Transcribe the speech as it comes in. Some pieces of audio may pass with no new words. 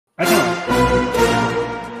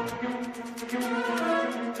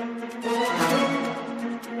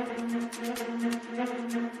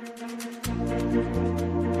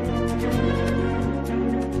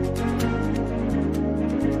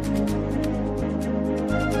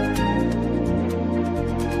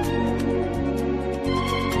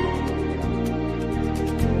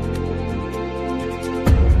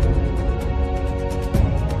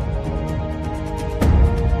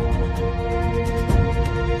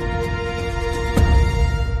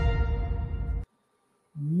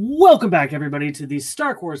Welcome back, everybody, to the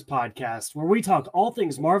Star Wars podcast, where we talk all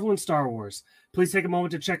things Marvel and Star Wars. Please take a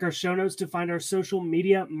moment to check our show notes to find our social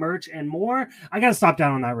media, merch, and more. I gotta stop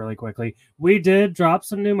down on that really quickly. We did drop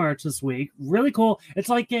some new merch this week. Really cool. It's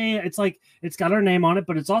got our name on it,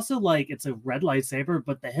 but it's also like it's a red lightsaber,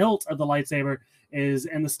 but the hilt of the lightsaber is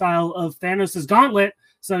in the style of Thanos' gauntlet.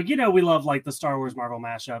 So we love like the Star Wars Marvel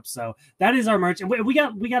mashup. So that is our merch, and we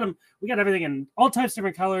got everything in all types of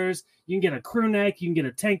different colors. You can get a crew neck, you can get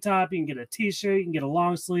a tank top, you can get a t-shirt, you can get a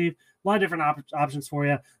long sleeve. A lot of different options for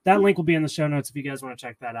you. That link will be in the show notes if you guys want to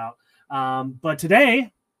check that out. But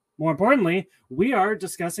today, more importantly, we are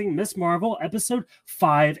discussing Ms. Marvel episode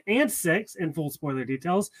 5 and 6 in full spoiler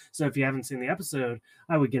details. So if you haven't seen the episode,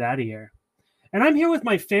 I would get out of here. And I'm here with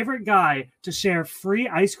my favorite guy to share free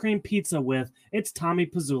ice cream pizza with. It's Tommy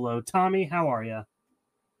Pizzullo. Tommy, how are you?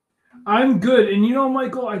 I'm good. And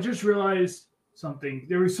Michael, I just realized something.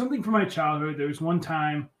 There was something from my childhood. There was one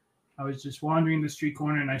time I was just wandering the street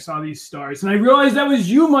corner and I saw these stars. And I realized that was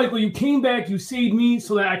you, Michael. You came back. You saved me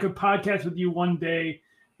so that I could podcast with you one day.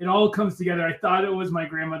 It all comes together. I thought it was my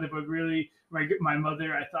grandmother, but really my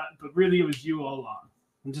mother. But really it was you all along.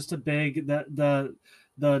 I'm just a big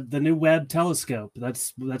the new Webb telescope.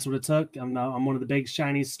 That's what it took. I'm one of the big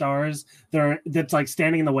shiny stars that's like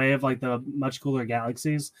standing in the way of like the much cooler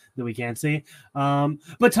galaxies that we can't see.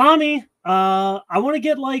 But Tommy, I want to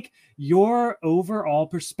get like your overall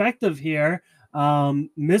perspective here.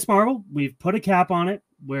 Ms. Marvel, we've put a cap on it.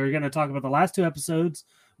 We're going to talk about the last 2 episodes.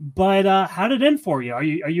 But how did it end for you? Are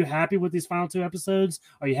you happy with these final 2 episodes?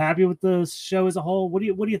 Are you happy with the show as a whole? What are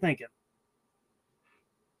you thinking?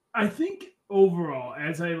 I think overall,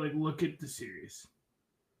 as I look at the series,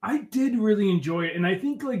 I did really enjoy it. And I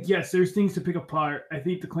think yes, there's things to pick apart. I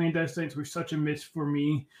think the clandestines were such a miss for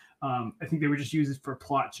me. I think they were just used for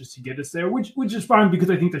plot just to get us there, which is fine because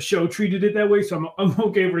I think the show treated it that way. So I'm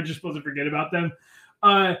okay if we're just supposed to forget about them.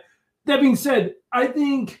 That being said, I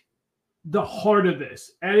think the heart of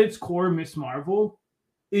this, at its core, Ms. Marvel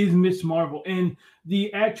is Ms. Marvel. And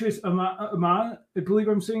the actress, Ama, I believe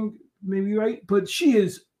I'm saying maybe right, but she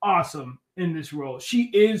is awesome in this role. She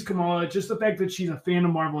is Kamala. Just the fact that she's a fan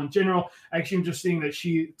of Marvel in general. Actually, I'm just seeing that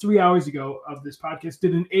she 3 hours ago of this podcast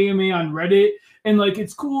did an AMA on Reddit, and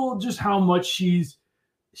it's cool just how much she's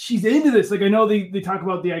into this. I know they talk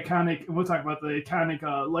about the iconic, and we'll talk about the iconic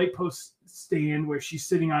light post stand where she's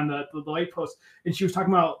sitting on the light post, and she was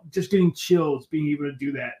talking about just getting chills being able to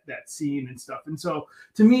do that scene and stuff. And so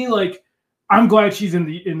to me, I'm glad she's in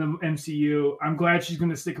the MCU. I'm glad she's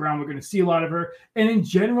going to stick around. We're going to see a lot of her. And in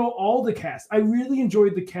general, all the cast. I really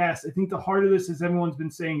enjoyed the cast. I think the heart of this, as everyone's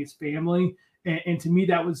been saying, is family. And to me,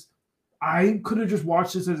 I could have just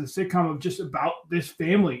watched this as a sitcom of just about this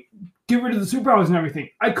family. Get rid of the superpowers and everything.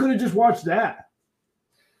 I could have just watched that.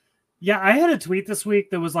 Yeah, I had a tweet this week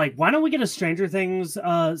that was like, why don't we get a Stranger Things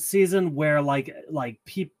season where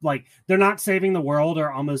people they're not saving the world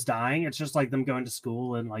or almost dying. It's just like them going to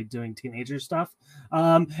school and doing teenager stuff.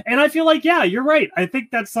 And I feel like, yeah, you're right. I think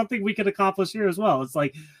that's something we could accomplish here as well. It's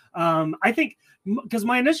I think because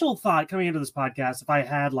my initial thought coming into this podcast, if I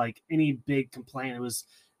had any big complaint, it was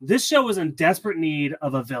this show was in desperate need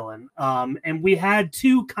of a villain. And we had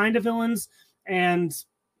 2 kind of villains, and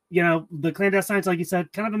the clandestines, like you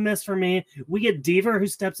said, kind of a miss for me. We get Deaver, who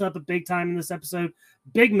steps up a big time in this episode.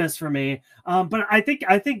 Big miss for me. But I think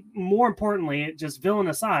more importantly, just villain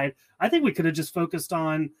aside, I think we could have just focused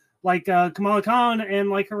on Kamala Khan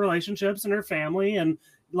and her relationships and her family and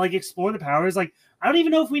explore the powers. I don't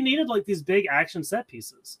even know if we needed these big action set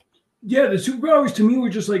pieces. Yeah, the superpowers to me were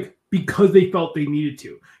just because they felt they needed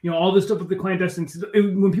to. All this stuff with the clandestines.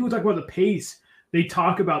 When people talk about the pace, they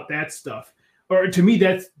talk about that stuff. Or to me,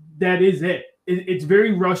 that is it. It's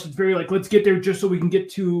very rushed. It's very let's get there just so we can get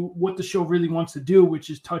to what the show really wants to do, which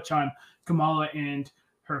is touch on Kamala and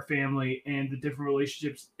her family and the different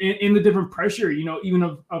relationships and the different pressure, even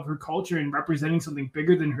of her culture and representing something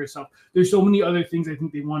bigger than herself. There's so many other things I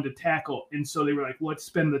think they wanted to tackle. And so they were let's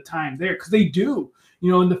spend the time there. Because they do.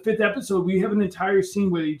 In the 5th episode, we have an entire scene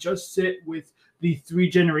where they just sit with the 3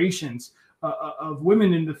 generations of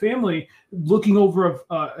women in the family looking over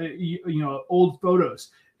old photos,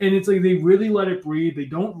 and it's they really let it breathe. They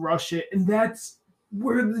don't rush it, and that's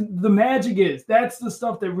where the magic is. That's the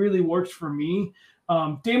stuff that really works for me.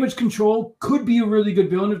 Damage Control could be a really good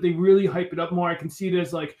villain if they really hype it up more. I can see it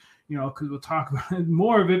as because we'll talk about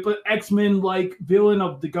more of it, but X-Men villain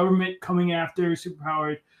of the government coming after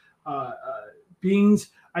superpowered beings.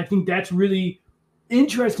 I think that's really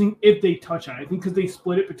interesting if they touch on it. I think because they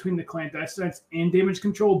split it between the clandestines and Damage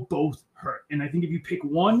Control, both hurt. And I think if you pick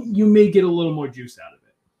one, you may get a little more juice out of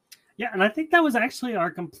it. Yeah, and I think that was actually our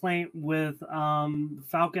complaint with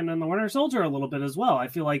Falcon and the Winter Soldier a little bit as well. I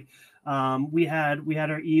feel like we had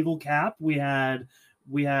our evil Cap, we had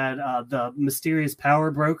the mysterious power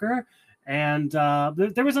broker, and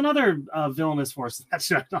there was another villainous force in that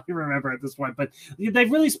show. I don't even remember at this point, but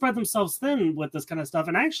they've really spread themselves thin with this kind of stuff.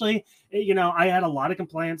 And actually, I had a lot of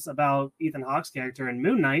complaints about Ethan Hawke's character in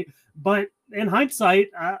Moon Knight, but in hindsight,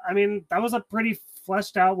 I mean, that was a pretty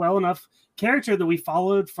fleshed out, well enough character that we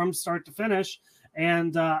followed from start to finish.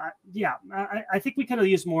 And I think we could have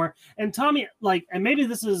used more. And Tommy, and maybe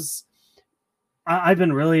this is, I've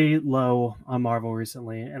been really low on Marvel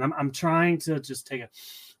recently, and I'm trying to just take a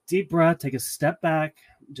deep breath, take a step back,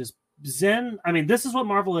 just zen. I mean, this is what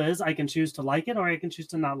Marvel is. I can choose to like it, or I can choose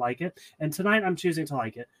to not like it. And tonight I'm choosing to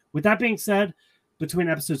like it. With that being said, between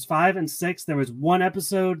episodes 5 and 6, there was one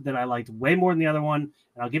episode that I liked way more than the other one.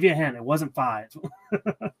 And I'll give you a hint. It wasn't 5.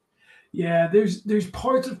 Yeah, there's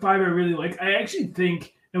parts of 5 I really like. I actually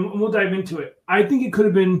think, and we'll dive into it, I think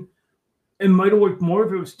it might have worked more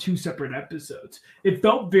if it was 2 separate episodes. It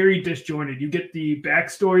felt very disjointed. You get the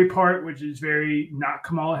backstory part, which is very not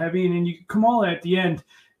Kamala heavy, and then you get Kamala at the end,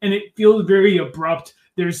 and it feels very abrupt.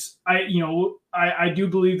 I do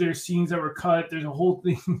believe there's scenes that were cut. There's a whole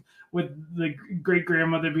thing with the great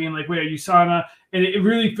grandmother being like, "Wait, are you Sana?" And it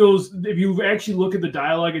really feels, if you actually look at the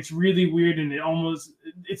dialogue, it's really weird, and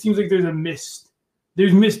it seems like there's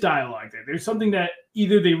missed dialogue there. There's something that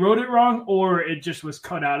either they wrote it wrong or it just was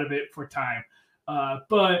cut out of it for time.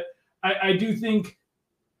 But I do think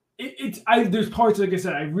there's parts, like I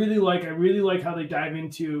said, I really like how they dive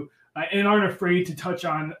into and aren't afraid to touch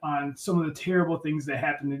on some of the terrible things that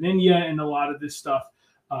happened in India and a lot of this stuff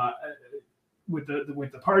with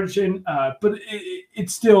the partition. But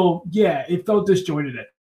it's still, it felt disjointed at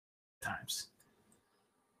times.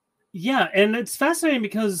 Yeah, and it's fascinating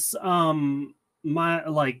because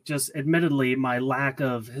just admittedly, my lack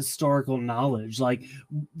of historical knowledge,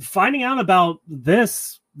 finding out about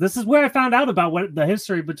this is where I found out about what the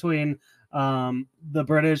history between the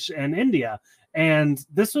British and India. And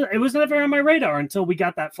it was never on my radar until we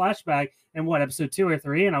got that flashback in episode 2 or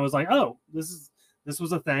 3. And I was like, oh, this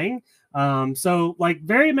was a thing. So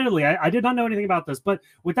very admittedly, I did not know anything about this, but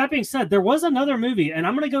with that being said, there was another movie, and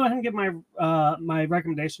I'm going to go ahead and get my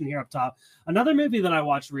recommendation here up top. Another movie that I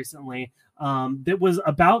watched recently, that was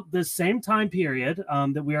about the same time period,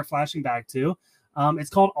 that we are flashing back to. It's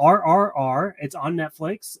called RRR. It's on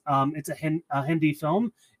Netflix. It's a Hindi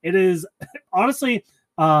film. It is honestly,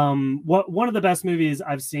 one of the best movies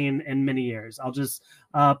I've seen in many years. I'll just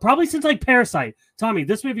probably since Parasite. Tommy,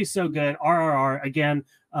 this movie's so good. RRR again.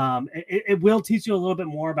 It will teach you a little bit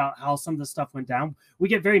more about how some of this stuff went down. We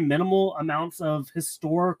get very minimal amounts of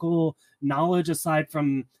historical knowledge aside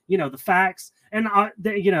from the facts, and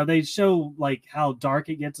they show how dark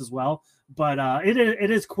it gets as well. But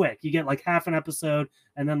it is quick. You get half an episode,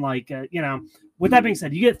 and then with that being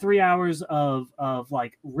said, you get 3 hours of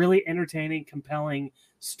really entertaining, compelling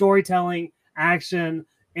storytelling, action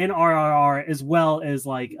in RRR, as well as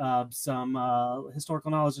some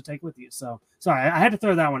historical knowledge to take with you. So sorry, I had to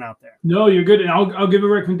throw that one out there. No, you're good, and I'll give a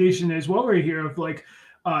recommendation as well right here of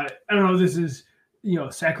I don't know if this is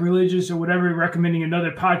sacrilegious or whatever, recommending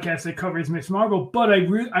another podcast that covers Miss Marvel, but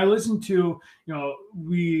I listened to,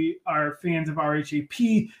 we are fans of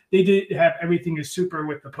RHAP. They did have Everything is Super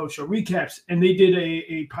with the post-show recaps, and they did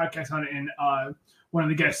a podcast on it, and one of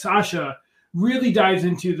the guests, Sasha, really dives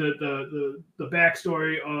into the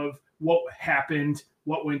backstory of what happened,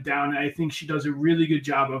 what went down, and I think she does a really good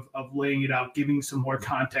job of laying it out, giving some more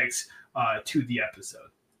context to the episode.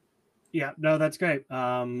 Yeah, no, that's great.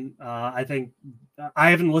 I think I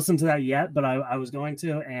haven't listened to that yet, but I was going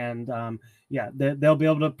to, and they'll be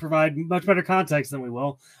able to provide much better context than we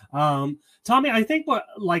will. Tommy, I think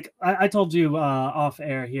I told you off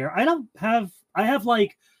air here, I have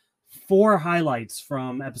 4 highlights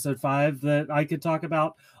from episode 5 that I could talk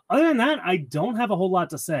about. Other than that, I don't have a whole lot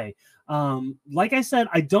to say. Like I said,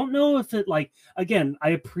 I don't know if it again, I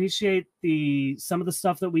appreciate some of the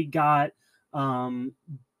stuff that we got.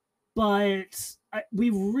 But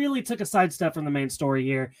we really took a sidestep from the main story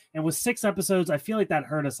here, and with 6 episodes, I feel like that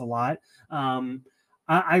hurt us a lot. And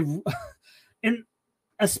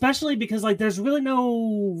especially because there's really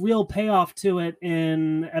no real payoff to it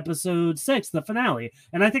in episode 6, the finale.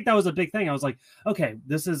 And I think that was a big thing. I was like, okay,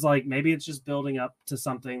 this is maybe it's just building up to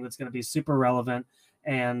something that's going to be super relevant.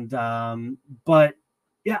 And but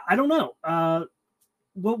yeah, I don't know.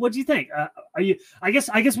 What do you think? Are you? I guess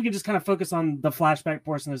we could just kind of focus on the flashback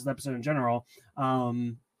portion of this episode in general.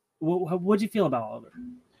 What do you feel about all of it?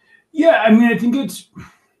 Yeah, I mean, I think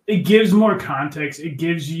it gives more context. It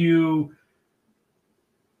gives you.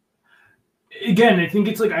 again, I think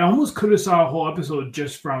it's like I almost could have saw a whole episode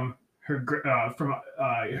just from her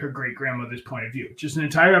great grandmother's point of view. Just an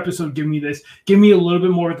entire episode. Give me this. Give me a little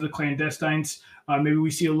bit more of the clandestines. Maybe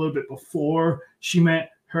we see a little bit before she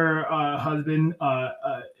met her husband.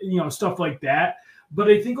 Stuff like that. But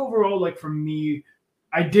I think overall, like for me,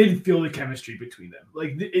 I did feel the chemistry between them.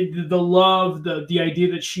 Like the love, the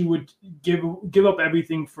idea that she would give up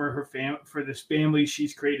everything for her for this family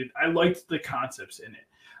she's created. I liked the concepts in it.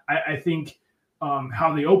 I think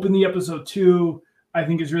how they open the episode too, I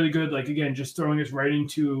think is really good. Like again, just throwing us right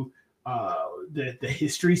into the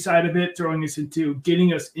history side of it,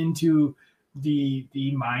 getting us into the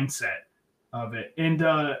mindset of it. And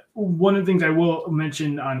one of the things I will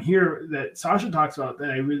mention on here that Sasha talks about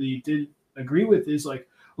that I really did agree with is like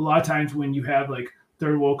a lot of times when you have like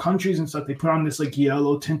third world countries and stuff, they put on this like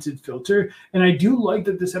yellow tinted filter. And I do like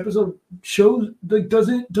that this episode shows like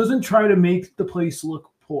doesn't try to make the place look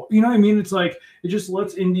poor. You know what I mean? It's like it just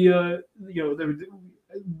lets India,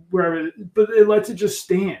 wherever, but it lets it just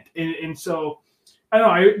stand. And so I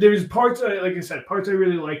don't know. There's parts, like I said, parts I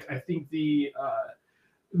really liked. I think the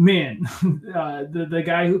the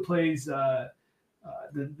guy who plays the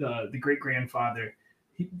great grandfather,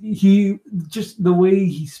 he just the way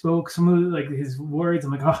he spoke, some of like his words,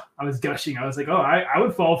 I'm like, oh, I was gushing. I was like, oh, I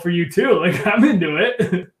would fall for you too. Like I'm into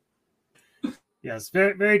it. Yes,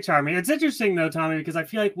 very, very charming. It's interesting though, Tommy, because I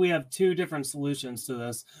feel like we have two different solutions to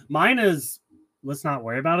this. Mine is let's not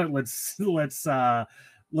worry about it. Let's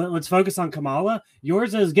focus on Kamala.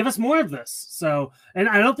 Yours is give us more of this. So, and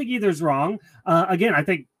I don't think either's wrong. Again, I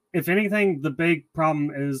think if anything, the big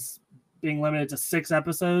problem is being limited to 6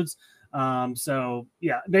 episodes. So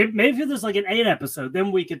yeah, maybe if there's like an 8 episode,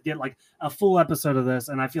 then we could get like a full episode of this.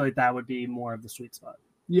 And I feel like that would be more of the sweet spot.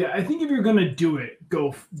 Yeah, I think if you're gonna do it,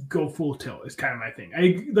 go full tilt is kind of my thing.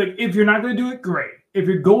 If you're not gonna do it, great. If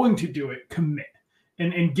you're going to do it, commit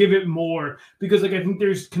and give it more, because like I think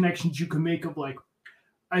there's connections you can make of like,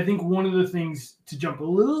 I think one of the things to jump a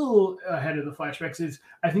little ahead of the flashbacks is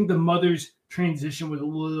I think the mother's transition was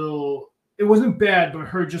it wasn't bad, but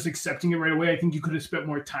her just accepting it right away. I think you could have spent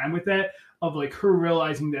more time with that, of like her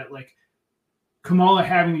realizing that like Kamala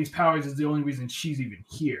having these powers is the only reason she's even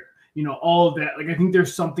here. All of that. Like, I think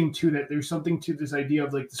there's something to that. There's something to this idea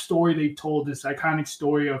of like the story they told, this iconic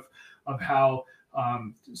story of how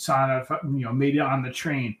Sana, made it on the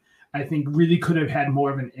train. I think really could have had more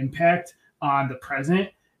of an impact on the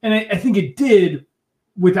present. And I think it did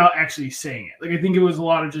without actually saying it. Like, I think it was a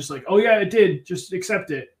lot of just like, oh yeah, it did. Just accept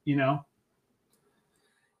it,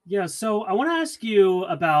 Yeah. So I want to ask you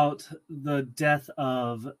about the death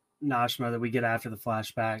of Nashma that we get after the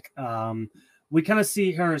flashback. We kind of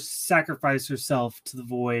see her sacrifice herself to the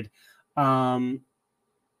void. And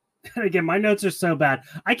again, my notes are so bad.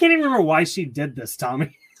 I can't even remember why she did this,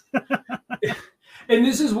 Tommy. And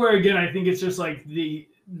this is where, again, I think it's just like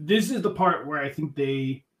this is the part where I think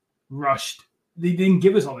they rushed. They didn't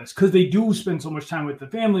give us all this because they do spend so much time with the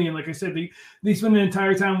family. And like I said, they spend an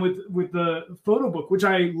entire time with the photo book, which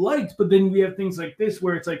I liked. But then we have things like this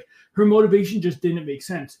where it's like her motivation just didn't make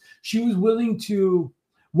sense. She was willing to...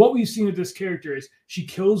 What we've seen with this character is she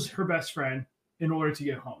kills her best friend in order to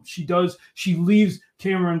get home. She leaves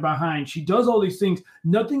Cameron behind. She does all these things.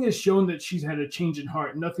 Nothing has shown that she's had a change in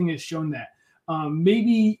heart. Nothing has shown that.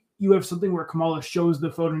 Maybe you have something where Kamala shows the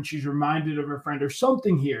photo and she's reminded of her friend or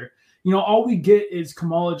something here. All we get is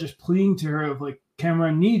Kamala just pleading to her of like,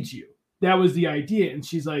 Cameron needs you. That was the idea. And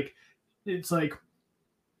she's like, it's like,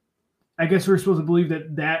 I guess we're supposed to believe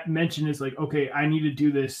that mention is like, okay, I need to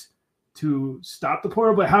do this to stop the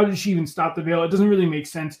portal, but how did she even stop the veil? It doesn't really make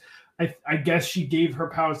sense. I guess she gave her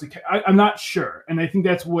powers to... I'm not sure. And I think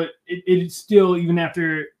that's what... It's still, even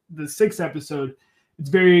after the 6th episode, it's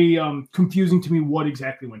very confusing to me what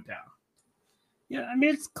exactly went down. Yeah, I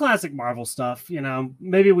mean, it's classic Marvel stuff.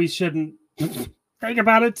 Maybe we shouldn't think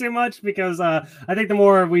about it too much because I think the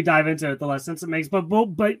more we dive into it, the less sense it makes. But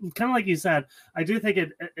kind of like you said, I do think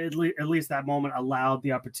it at least that moment allowed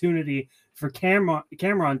the opportunity for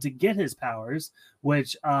Cameron to get his powers,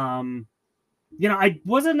 which I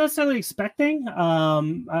wasn't necessarily expecting.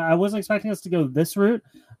 I wasn't expecting us to go this route.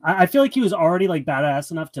 I feel like he was already like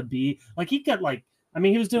badass enough to be like he got like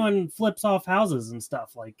he was doing flips off houses and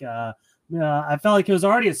stuff. Like I felt like he was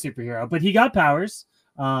already a superhero, but he got powers.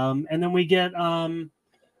 And then we get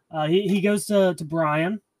he goes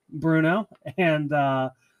to Bruno, and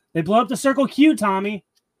they blow up the Circle Q, Tommy.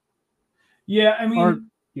 Yeah, I mean,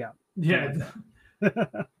 yeah,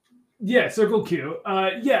 Circle Q.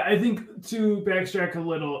 Yeah, I think to backtrack a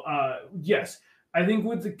little, yes, I think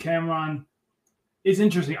with the Cameron, it's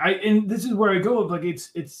interesting. And this is where I go of like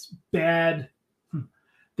it's bad.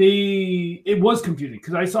 it was confusing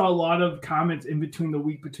because I saw a lot of comments in between the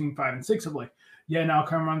week between 5 and 6 of like, yeah, now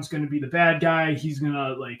Cameron's going to be the bad guy. He's going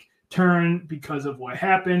to like turn because of what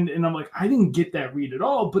happened. And I'm like, I didn't get that read at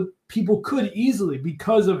all, but people could easily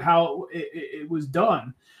because of how it was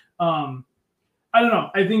done. I don't know.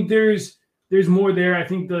 I think there's more there. I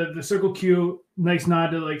think the Circle Q, nice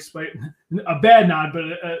nod to like a bad nod, but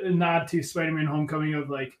a nod to Spider-Man Homecoming of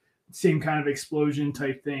like same kind of explosion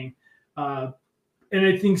type thing. And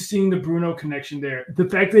I think seeing the Bruno connection there, the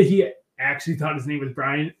fact that he actually thought his name was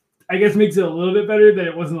Brian, I guess makes it a little bit better that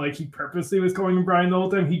it wasn't like he purposely was calling him Brian the whole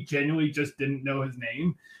time. He genuinely just didn't know his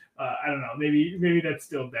name. I don't know. Maybe that's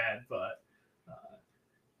still bad, but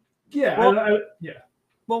yeah. Well, yeah.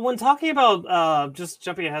 Well, when talking about just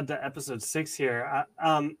jumping ahead to episode 6 here,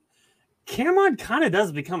 Cameron kind of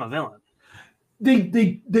does become a villain.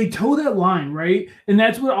 They toe that line, right? And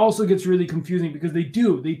that's what also gets really confusing because they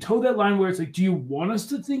toe that line where it's like, do you want us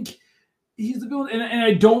to think he's the villain? And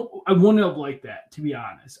I wouldn't have liked that, to be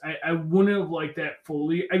honest. I wouldn't have liked that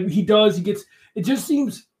fully. It just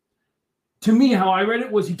seems to me how I read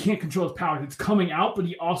it was he can't control his powers. It's coming out, but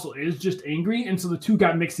he also is just angry. And so the two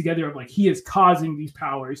got mixed together of like, he is causing these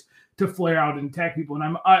powers to flare out and attack people.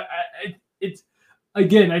 And it's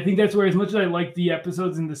again, I think that's where, as much as I like the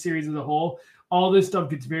episodes in the series as a whole, all this stuff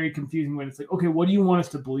gets very confusing when it's like, okay, what do you want us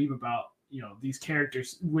to believe about, these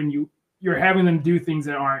characters when you're having them do things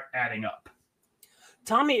that aren't adding up?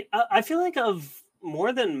 Tommy, I feel like of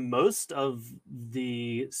more than most of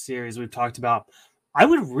the series we've talked about, I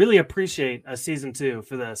would really appreciate a season 2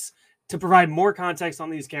 for this to provide more context on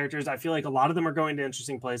these characters. I feel like a lot of them are going to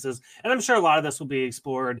interesting places, and I'm sure a lot of this will be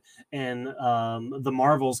explored in the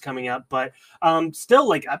Marvels coming up. But still,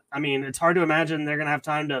 like, I mean, it's hard to imagine they're going to have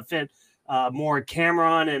time to fit more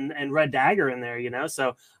Cameron and Red Dagger in there,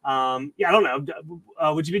 So, I don't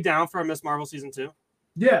know. Would you be down for a Miss Marvel season 2?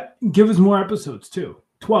 Yeah, give us more episodes too.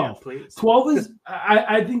 12. Yeah, please. 12 is,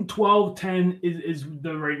 I think 12, 10 is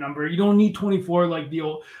the right number. You don't need 24 like the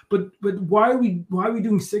old, but why are we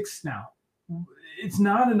doing 6 now? It's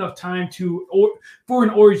not enough time for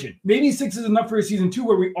an origin. Maybe 6 is enough for a season 2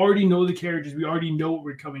 where we already know the characters, we already know what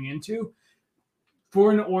we're coming into.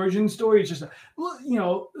 For an origin story, it's just,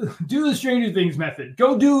 do the Stranger Things method.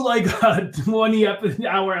 Go do like a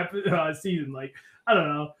 20-hour season. Like, I don't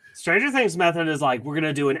know. Stranger Things method is like, we're going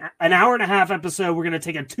to do an hour and a half episode. We're going to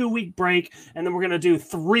take a 2-week break, and then we're going to do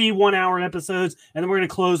 3 1-hour episodes, and then we're going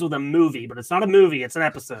to close with a movie. But it's not a movie; it's an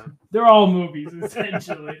episode. They're all movies,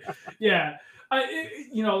 essentially. Yeah.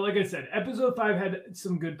 Like I said, episode 5 had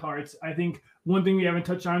some good parts. I think one thing we haven't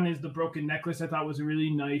touched on is the broken necklace. I thought was a really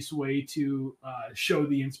nice way to show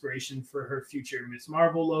the inspiration for her future Miss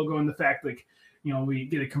Marvel logo, and the fact, like, we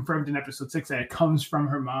get it confirmed in episode 6 that it comes from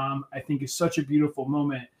her mom. I think is such a beautiful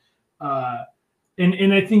moment.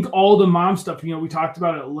 And I think all the mom stuff, we talked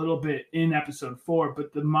about it a little bit in episode 4,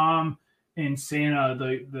 but the mom and Santa,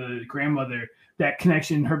 the grandmother, that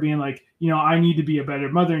connection, her being like, I need to be a better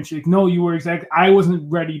mother. And she's like, no, you were I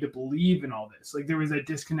wasn't ready to believe in all this. Like, there was that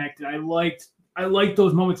disconnect. And I liked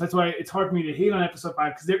those moments. That's why it's hard for me to hate on episode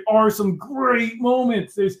 5, because there are some great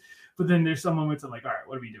moments. But then there's some moments of like, all right,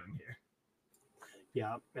 what are we doing here?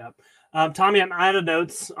 Yeah. Tommy, I'm out of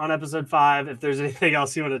notes on episode 5. If there's anything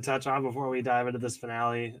else you want to touch on before we dive into this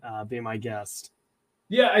finale, be my guest.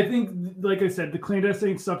 Yeah, I think, like I said, the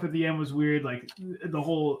clandestine stuff at the end was weird. Like the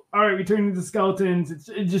whole, all right, we turn into skeletons.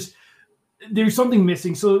 It just, there's something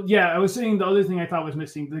missing. So yeah, I was saying the other thing I thought was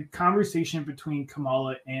missing, the conversation between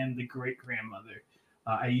Kamala and the great grandmother,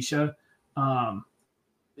 Aisha.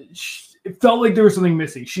 It felt like there was something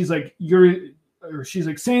missing. She's like, she's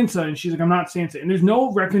like Sansa, and she's like, I'm not Sansa. And there's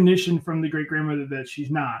no recognition from the great grandmother that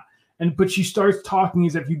she's not. But she starts talking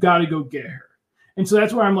as if you got to go get her. And so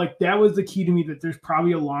that's where I'm like, that was the key to me, that there's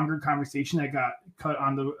probably a longer conversation that got cut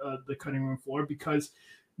on the cutting room floor, because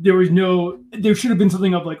there should have been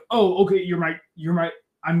something of like, oh, okay, you're my,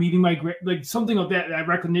 I'm meeting my, like something of that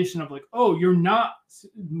recognition of like, oh, you're not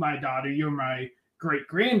my daughter, you're my great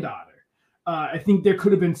granddaughter. I think there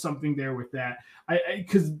could have been something there with that.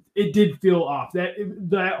 Because it did feel off.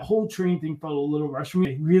 That whole train thing felt a little rushed for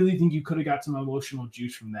me. I really think you could have got some emotional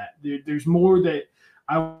juice from that. There's more that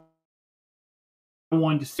I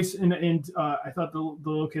wanted to see, and I thought the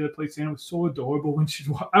little kid that played Santa was so adorable when she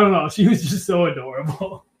was just so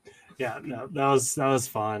adorable. Yeah, no, that was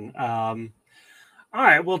fun. All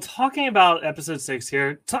right, well, talking about episode 6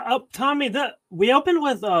 here, Tommy, we opened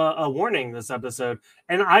with a warning this episode,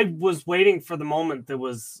 and I was waiting for the moment that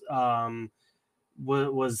was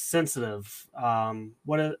sensitive. Can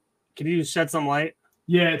you shed some light?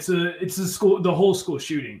 Yeah, it's the whole school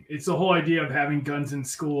shooting. It's the whole idea of having guns in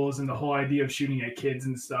schools and the whole idea of shooting at kids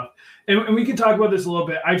and stuff. And we can talk about this a little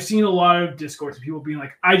bit. I've seen a lot of discourse of people being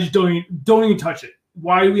like, I just don't even touch it.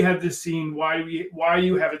 Why do we have this scene? Why do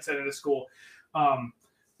you have it set at a school?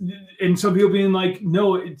 And some people being like,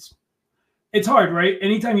 no, it's hard, right?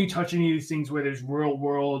 Anytime you touch any of these things where there's real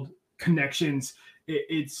world connections,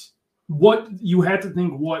 it's what you have to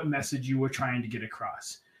think what message you were trying to get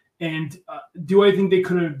across. And do I think they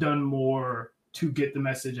could have done more to get the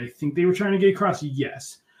message I think they were trying to get across?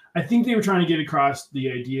 Yes. I think they were trying to get across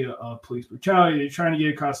the idea of police brutality. They're trying to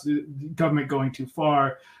get across the government going too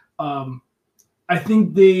far. I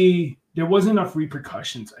think there wasn't enough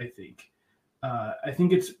repercussions, I think. I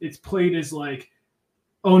think it's played as like,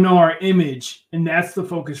 oh no, our image, and that's the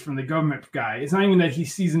focus from the government guy. It's not even that he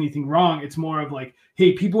sees anything wrong. It's more of like,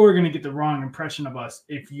 hey, people are going to get the wrong impression of us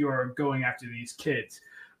if you're going after these kids.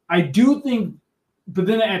 I do think, but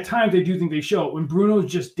then at times I do think they show it when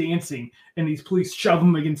Bruno's just dancing and these police shove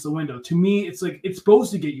him against the window. To me, it's like, it's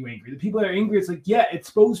supposed to get you angry. The people that are angry, it's like, yeah, it's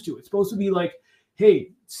supposed to. It's supposed to be like,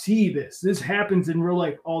 hey, see this. This happens in real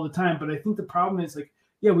life all the time. But I think the problem is like,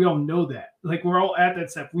 yeah, we all know that. Like, we're all at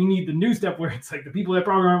that step. We need the new step where it's like the people that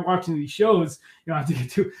probably aren't watching these shows, you don't have to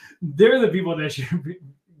get to, they're the people that should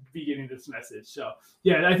be getting this message. So,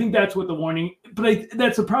 yeah, I think that's what the warning, but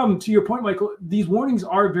that's the problem. To your point, Michael, these warnings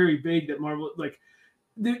are very big that Marvel, like,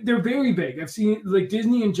 they're very big. I've seen, like,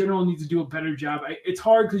 Disney in general needs to do a better job. It's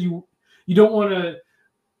hard because you don't want to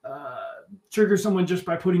trigger someone just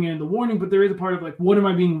by putting it in the warning, but there is a part of, like, what am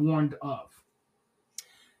I being warned of?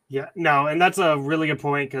 Yeah, no, and that's a really good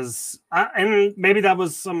point because, and maybe that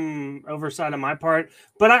was some oversight on my part,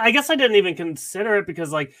 but I guess I didn't even consider it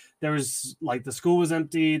because, like, there was, like, the school was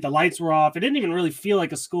empty, the lights were off. It didn't even really feel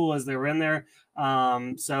like a school as they were in there.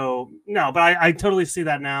 So no, but I totally see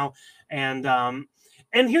that now. And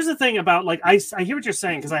here's the thing about, like, I hear what you're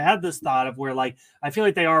saying because I had this thought of where, like, I feel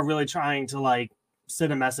like they are really trying to, like,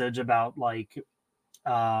 send a message about, like,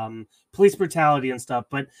 police brutality and stuff,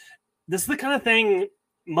 but this is the kind of thing,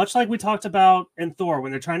 much like we talked about in Thor,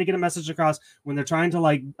 when they're trying to get a message across, when they're trying to,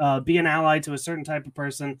 like, be an ally to a certain type of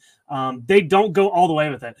person, they don't go all the way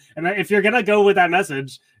with it. And if you're gonna go with that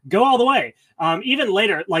message, go all the way. Even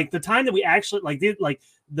later, like the time that we actually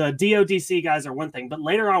the DODC guys are one thing, but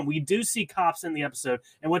later on we do see cops in the episode.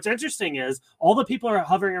 And what's interesting is all the people are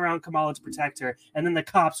hovering around Kamala to protect her, and then the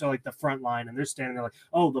cops are like the front line, and they're standing there like,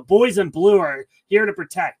 "Oh, the boys in blue are here to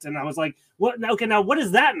protect." And I was like, "What? Okay, now what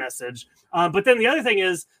is that message?" But then the other thing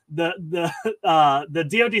is the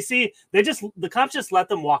DODC, the cops just let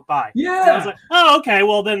them walk by. Yeah, and I was like, "Oh, okay.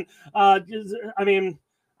 Well, then, I mean,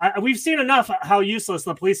 we've seen enough how useless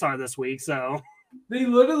the police are this week." So they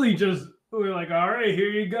literally just were like, "All right, here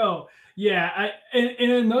you go." Yeah, and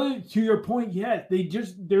another, to your point, yeah,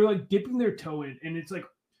 they're like dipping their toe in, and it's like,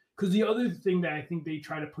 because the other thing that I think they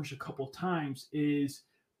try to push a couple times is,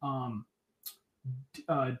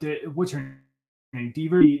 what's her name,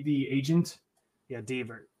 Deaver, the agent. Yeah,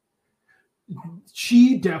 Deaver.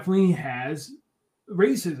 She definitely has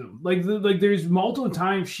racism. Like there's multiple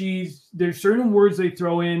times there's certain words they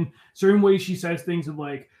throw in, certain ways she says things of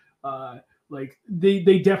like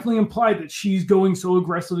they definitely imply that she's going so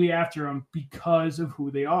aggressively after them because of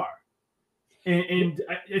who they are. And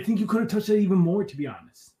I think you could have touched that even more, to be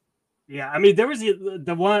honest. Yeah, I mean, there was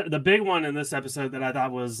the big one in this episode that I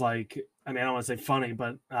thought was like, I mean, I don't want to say funny,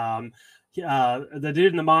 but the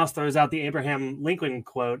dude in the mosque throws out the Abraham Lincoln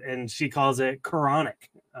quote, and she calls it Quranic,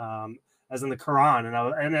 as in the Quran,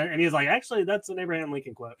 and he's like, actually, that's an Abraham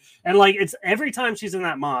Lincoln quote, and like it's every time she's in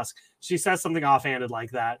that mosque, she says something offhanded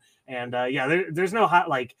like that, and there's no hot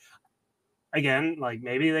like. Again, like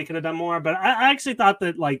maybe they could have done more, but I actually thought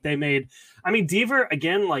that like they made. I mean, Deaver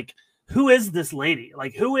again, like who is this lady?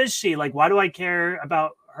 Like who is she? Like why do I care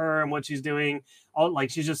about her and what she's doing? Like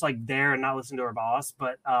she's just like there and not listening to her boss.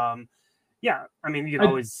 But yeah, I mean you can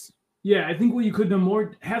always. Yeah, I think what you could do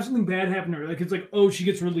more, have something bad happen to her. Like it's like, oh, she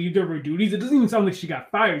gets relieved of her duties. It doesn't even sound like she got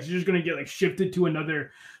fired. She's just gonna get like shifted to another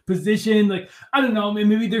position. Like I don't know,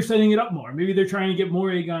 maybe they're setting it up more. Maybe they're trying to get more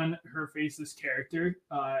egg on her face, this character,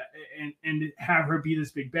 and have her be this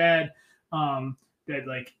big bad that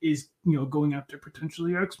like is going after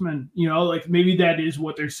potentially X-Men. Like maybe that is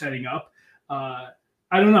what they're setting up. I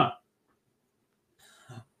don't know.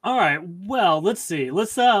 All right. Well, let's see.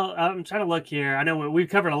 I'm trying to look here. I know we've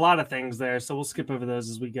covered a lot of things there, so we'll skip over those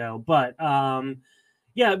as we go. But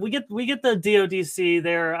yeah, we get the DODC.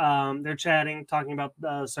 They're chatting, talking about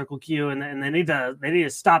Circle Q, and they need to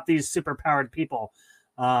stop these super powered people.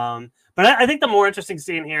 But I think the more interesting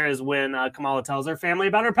scene here is when Kamala tells her family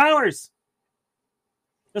about her powers.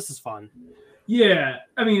 This is fun. Yeah,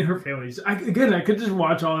 I mean, her family's. I could just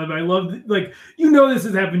watch all of it. I love, like, this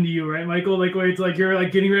has happened to you, right, Michael? Like, where it's like you're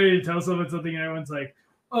like getting ready to tell someone something, and everyone's like,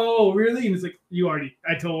 "Oh, really?" And it's like,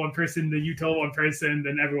 I told one person, then you told one person,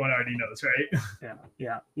 then everyone already knows, right?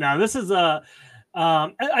 Yeah. Now this is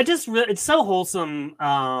I just it's so wholesome,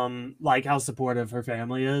 like how supportive her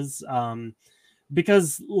family is,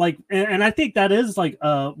 because like, and I think that is like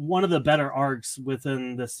one of the better arcs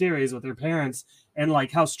within the series with her parents, and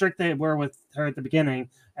like how strict they were with her at the beginning,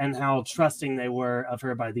 and how trusting they were of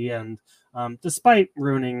her by the end, despite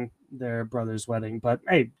ruining their brother's wedding. But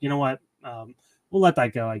hey, you know what? We'll let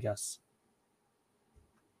that go, I guess.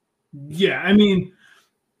 Yeah, I mean,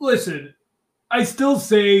 listen, I still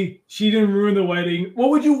say she didn't ruin the wedding. What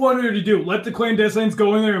would you want her to do? Let the clandestines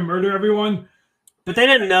go in there and murder everyone? But they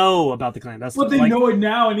didn't know about the clandestine. But they know it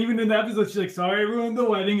now, and even in the episode, she's like, "Sorry, I ruined the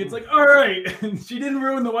wedding." It's like, all right, she didn't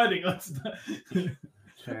ruin the wedding. Let's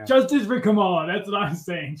justice for Kamala. That's what I'm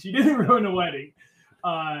saying. She didn't ruin the wedding.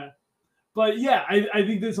 But yeah, I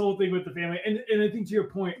think this whole thing with the family, and I think to your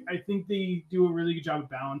point, I think they do a really good job of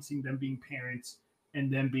balancing them being parents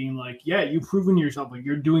and them being like, yeah, you've proven yourself, like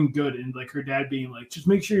you're doing good, and like her dad being like, just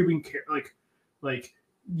make sure you're being like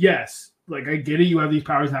yes, like I get it, you have these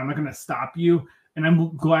powers now. I'm not gonna stop you. And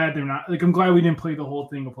I'm glad they're not like, I'm glad we didn't play the whole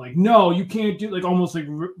thing of like, no, you can't do, like almost like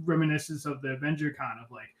reminiscence of the Avenger Con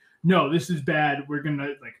of like, no, this is bad. We're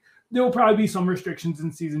gonna like, there will probably be some restrictions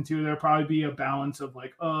in season 2. There'll probably be a balance of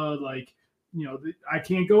like, I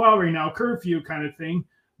can't go out right now, curfew kind of thing.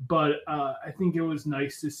 But I think it was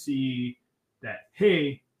nice to see that,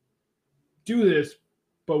 hey, do this,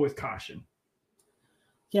 but with caution.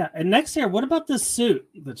 Yeah, and next year, what about the suit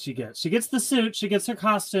that she gets? She gets the suit, she gets her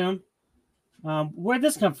costume. Where'd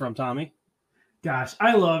this come from, Tommy? Gosh,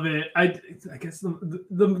 I love it. I guess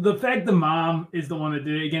the fact the mom is the one that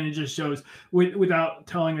did it, again, it just shows without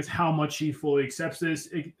telling us how much she fully accepts this,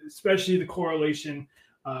 especially the correlation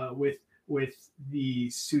with the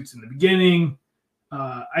suits in the beginning.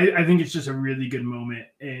 I think it's just a really good moment,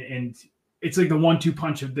 and it's like the 1-2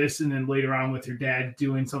 punch of this, and then later on with her dad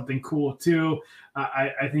doing something cool too.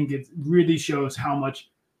 I think it really shows how much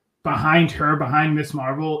behind Miss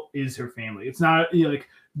Marvel is her family. It's not like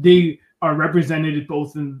they are represented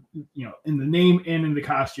both in in the name and in the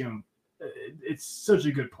costume. It's such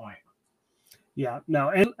a good point. Yeah, no,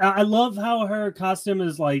 and I love how her costume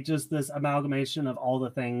is like just this amalgamation of all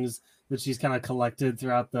the things that she's kind of collected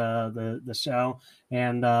throughout the show,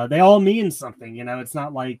 and they all mean something. It's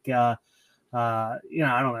not like I don't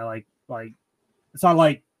know, like it's not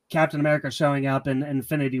like Captain America showing up in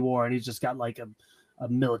Infinity War and he's just got like a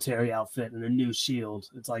military outfit and a new shield.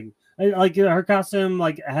 It's like her costume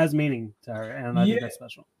like has meaning to her, and I think that's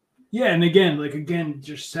special. Yeah, and again,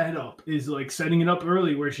 just setup is like setting it up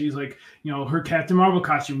early where she's like, her Captain Marvel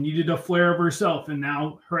costume needed a flare of herself, and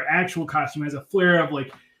now her actual costume has a flare of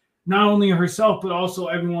like not only herself but also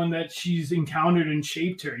everyone that she's encountered and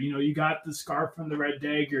shaped her. You got the scarf from the Red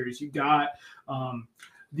Daggers, you got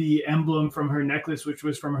the emblem from her necklace, which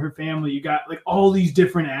was from her family. You got like all these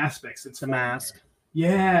different aspects. It's the mask.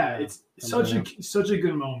 Yeah, it's such a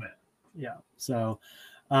good moment. Yeah. So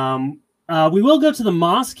we will go to the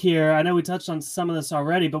mosque here. I know we touched on some of this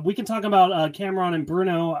already, but we can talk about Cameron and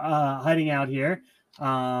Bruno hiding out here.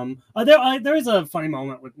 There is a funny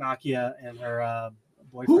moment with Nakia and her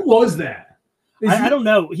boyfriend. Who was that? I don't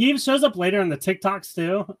know. He shows up later in the TikToks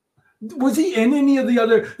too. Was he in any of the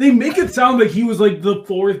other? They make it sound like he was like the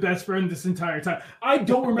 4th best friend this entire time. I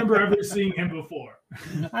don't remember ever seeing him before.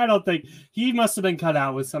 I don't think he must have been cut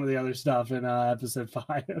out with some of the other stuff in episode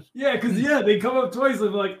 5. Yeah, because they come up twice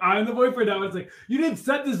and like, I'm the boyfriend now. It's like, you didn't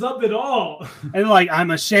set this up at all. And like, I'm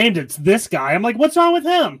ashamed it's this guy. I'm like, what's wrong with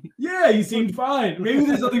him? Yeah, he seemed fine. Maybe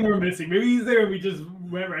there's something we're missing. Maybe he's there and we just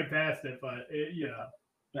went right past it. But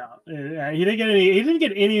yeah, he didn't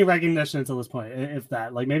get any recognition until this point, if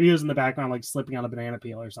that. Like maybe he was in the background, like slipping on a banana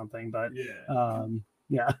peel or something. But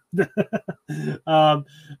yeah. But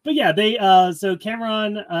yeah, they so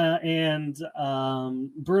Cameron and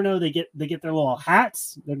Bruno, they get their little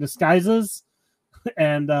hats, their disguises,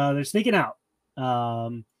 and they're sneaking out.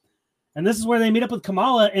 And this is where they meet up with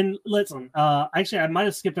Kamala. And listen, actually, I might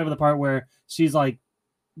have skipped over the part where she's like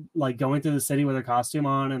going through the city with her costume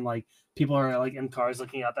on, and like people are like in cars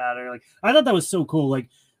looking up at her. Like I thought that was so cool. Like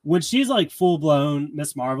when she's like full blown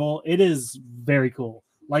Miss Marvel, it is very cool.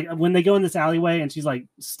 Like when they go in this alleyway and she's like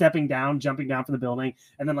jumping down from the building,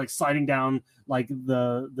 and then like sliding down like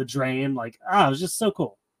the drain. Like it was just so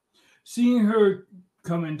cool. Seeing her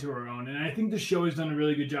come into her own, and I think the show has done a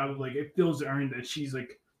really good job of like, it feels earned that she's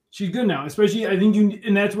good now. Especially I think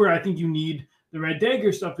and that's where I think you need the Red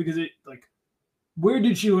Dagger stuff, because it like where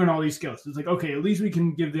did she learn all these skills? It's like, okay, at least we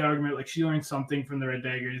can give the argument like she learned something from the Red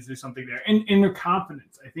Dagger. Is there something there? And in her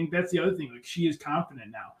confidence, I think that's the other thing. Like she is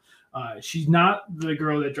confident now. She's not the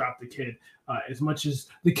girl that dropped the kid as much as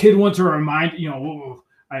the kid wants to remind, whoa,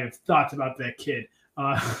 I have thoughts about that kid.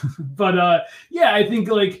 Yeah, I think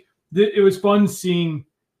like it was fun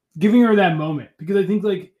giving her that moment, because I think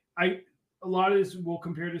like a lot of this will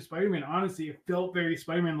compare to Spider-Man. Honestly, it felt very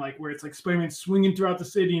Spider-Man-like, where it's like Spider-Man swinging throughout the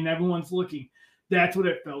city and everyone's looking. That's what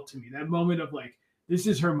it felt to me. That moment of like, this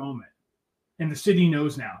is her moment, and the city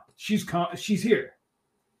knows now. She's here.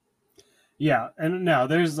 Yeah, and no,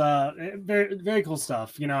 there's very very cool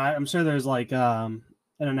stuff. I'm sure there's like an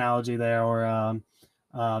analogy there, or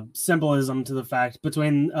symbolism to the fact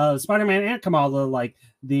between Spider-Man and Kamala, like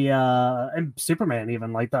and Superman,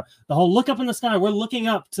 even like the whole look up in the sky. We're looking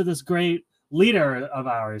up to this great leader of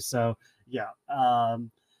ours. So yeah.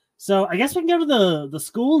 So I guess we can go to the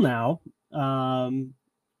school now,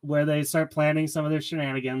 where they start planning some of their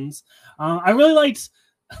shenanigans. I really liked.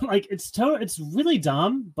 Like it's really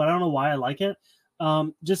dumb, but I don't know why I like it.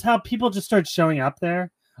 Just how people just start showing up there.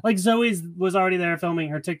 Like Zoe was already there filming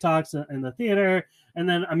her TikToks in the theater, and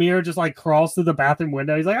then Amir just like crawls through the bathroom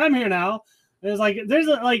window. He's like, "I'm here now." And it's like it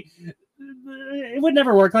would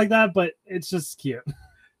never work like that, but it's just cute.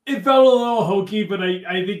 It felt a little hokey, but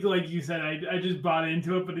I think like you said, I just bought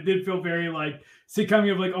into it. But it did feel very like sitcom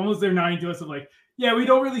of like almost they're nodding to us of like, yeah, we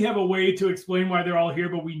don't really have a way to explain why they're all here,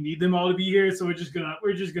 but we need them all to be here, so we're just gonna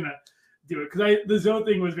do it. Because the Zoe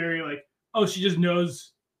thing was very like, oh, she just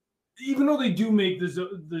knows. Even though they do make the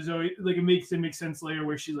Zoe like it makes sense later,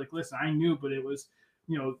 where she's like, listen, I knew, but it was,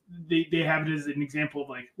 they have it as an example of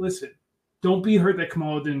like, listen, don't be hurt that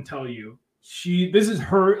Kamala didn't tell you. This is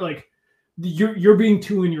her, like, you're being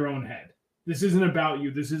too in your own head. This isn't about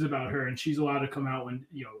you. This is about her, and she's allowed to come out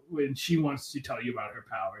when she wants to tell you about her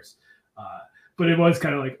powers. But it was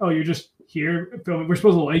kind of like, oh, you're just here filming. We're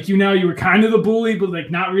supposed to like you now. You were kind of the bully, but like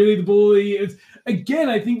not really the bully. It's again,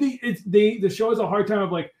 I think the show has a hard time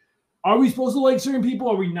of like, are we supposed to like certain people?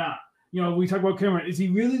 Or are we not? We talk about Cameron. Is he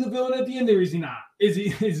really the villain at the end, or is he not? Is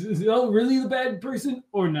he really the bad person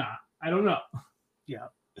or not? I don't know. Yeah,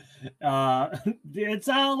 it's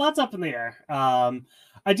lots up in the air.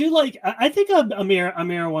 I do like. I think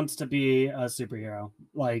Amir wants to be a superhero,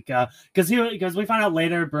 like because we find out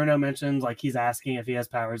later. Bruno mentions like he's asking if he has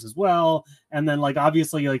powers as well, and then like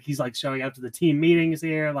obviously like he's like showing up to the team meetings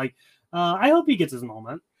here. Like, I hope he gets his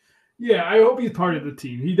moment. Yeah, I hope he's part of the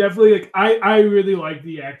team. He definitely like. I really like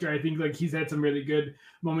the actor. I think like he's had some really good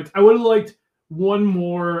moments. I would have liked one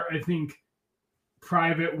more. I think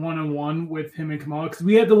private one-on-one with him and Kamala, because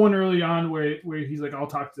we had the one early on where he's like, I'll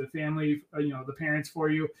talk to the family, the parents for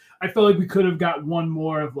you. I felt like we could have got one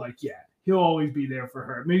more of like, yeah, he'll always be there for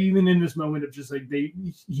her. Maybe even in this moment of just like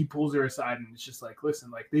he pulls her aside and it's just like,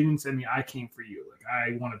 listen, like they didn't send me, I came for you. Like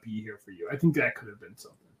I want to be here for you. I think that could have been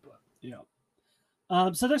something. But yeah.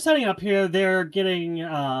 So they're setting up here. They're getting their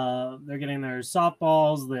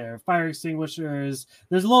softballs, their fire extinguishers.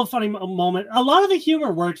 There's a little funny moment. A lot of the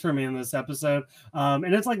humor worked for me in this episode,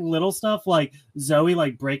 and it's like little stuff like Zoe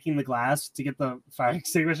like breaking the glass to get the fire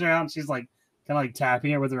extinguisher out. And she's like kind of like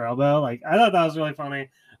tapping it with her elbow. Like I thought that was really funny.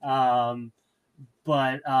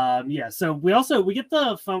 Yeah. So we get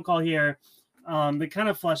the phone call here that kind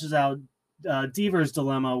of fleshes out Deaver's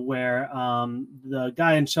dilemma, where the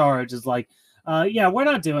guy in charge is like, yeah, we're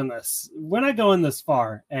not doing this. We're not going this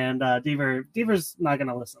far. And Deaver's not going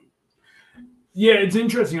to listen. Yeah, it's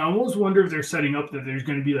interesting. I almost wonder if they're setting up that there's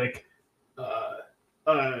going to be like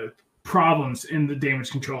problems in the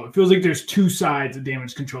damage control. It feels like there's two sides of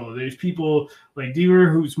damage control. There's people like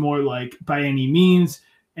Deaver, who's more like by any means,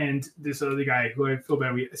 and this other guy who I feel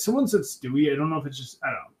bad with. Someone said Stewie. I don't know if it's just,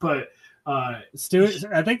 I don't know. But Stewie,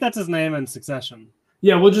 I think that's his name in Succession.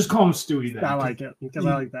 Yeah, we'll just call him Stewie then. I like it because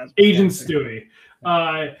I like that. Agent Stewie.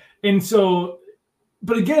 And so,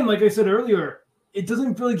 but again, like I said earlier, it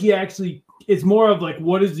doesn't feel like he actually, it's more of like,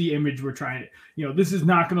 what is the image we're trying to, this is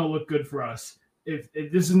not going to look good for us. If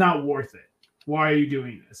this is not worth it, why are you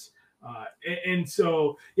doing this? And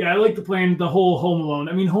so, yeah, I like the plan, the whole Home Alone.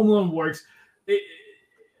 I mean, Home Alone works.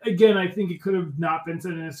 Again, I think it could have not been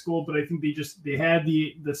set in a school, but I think they had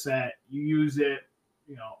the set, you use it,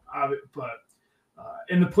 but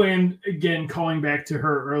and the plan, again, calling back to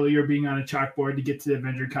her earlier being on a chalkboard to get to the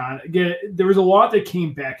Avenger Con. Again, there was a lot that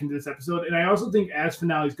came back into this episode. And I also think as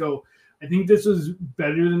finales go, I think this was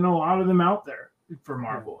better than a lot of them out there for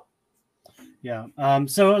Marvel. Yeah.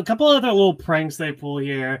 So a couple other little pranks they pull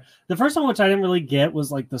here. The first one, which I didn't really get,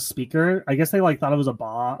 was like the speaker. I guess they like thought it was a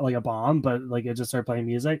bomb, but like it just started playing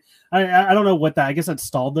music. I don't know what that. I guess it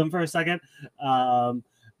stalled them for a second.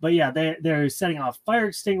 but yeah, they're setting off fire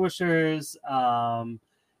extinguishers. And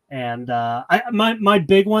my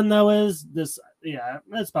big one though is this. Yeah,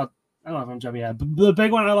 that's about. I don't know if I'm jumping ahead, but the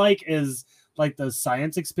big one I like is like the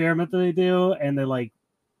science experiment that they do, and they like,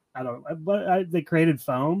 I don't know, but they created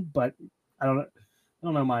foam, but I don't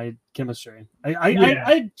know my chemistry.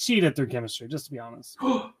 I cheated through chemistry, just to be honest.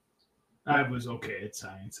 I was okay at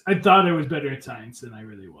science. I thought I was better at science than I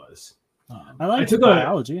really was. I took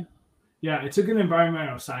biology. I took an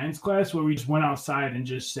environmental science class where we just went outside and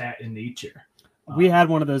just sat in nature. We had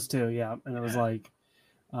one of those too, yeah, and it was like.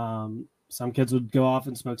 Some kids would go off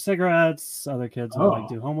and smoke cigarettes. Other kids would like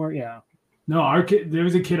do homework. Yeah. No, our kid. There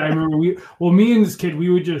was a kid I remember. Me and this kid, we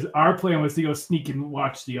would just. Our plan was to go sneak and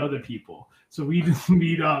watch the other people. So we just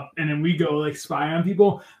meet up and then we go like spy on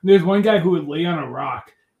people. And there's one guy who would lay on a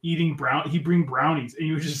rock eating He'd bring brownies and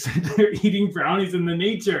he would just sit there eating brownies in the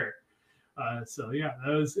nature. So yeah,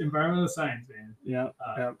 that was environmental science, man. Yeah.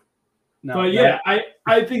 No, but yeah,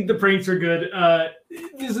 I think the pranks are good.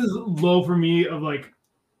 This is low for me. Of like.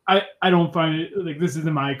 I don't find it like this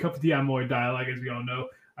isn't my cup of tea. I'm more dialogue, as we all know.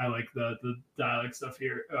 I like the dialogue stuff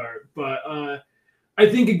here. But I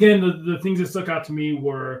think again the things that stuck out to me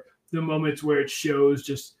were the moments where it shows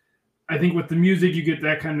just. I think with the music you get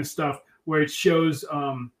that kind of stuff where it shows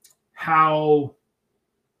how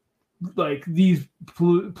like these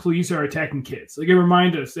police are attacking kids. Like it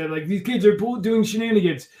reminds us that like these kids are doing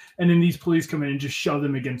shenanigans, and then these police come in and just shove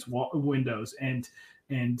them against windows and.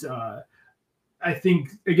 I think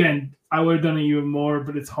again, I would have done it even more,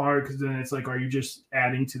 but it's hard because then it's like, are you just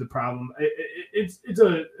adding to the problem? It's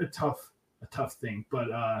a tough thing, but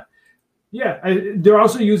they're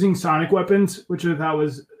also using sonic weapons, which I thought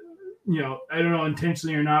was, I don't know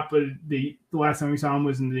intentionally or not, but the last time we saw him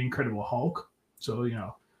was in the Incredible Hulk, so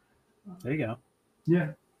there you go. Yeah,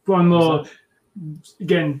 fun little.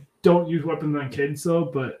 Again, don't use weapons on kids though,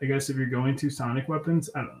 but I guess if you're going to sonic weapons,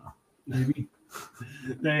 I don't know, maybe.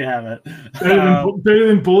 There you have it. Better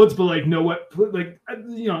than bullets, but like no weapon, like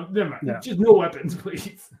never mind. Yeah. Just no weapons,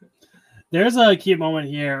 please. There's a cute moment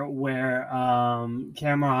here where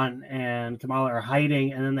Cameron and Kamala are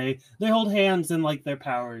hiding, and then they hold hands, and like their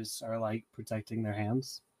powers are like protecting their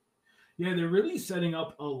hands. Yeah, they're really setting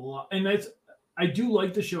up a lot, and I do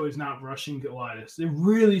like the show is not rushing to a lot of this. They're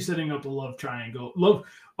really setting up a love triangle,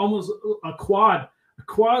 almost a quad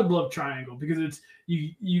love triangle, because it's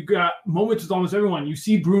you got moments with almost everyone. You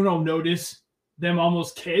see Bruno notice them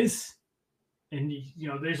almost kiss, and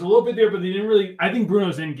there's a little bit there, but they didn't really. I think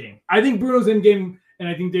Bruno's in game, and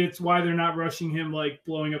I think that's why they're not rushing him like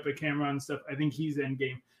blowing up at Cameron and stuff. I think he's in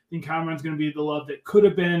game. I think Cameron's going to be the love that could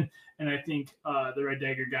have been, and I think the Red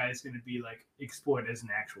Dagger guy is going to be like explored as an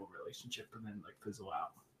actual relationship and then like fizzle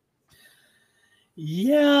out.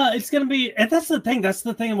 Yeah, it's going to be, and that's the thing. That's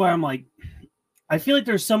the thing where I'm like. I feel like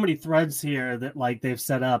there's so many threads here that like they've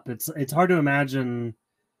set up. It's hard to imagine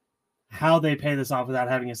how they pay this off without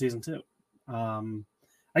having a season 2. Again,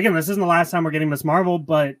 this isn't the last time we're getting Miss Marvel,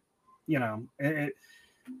 but it's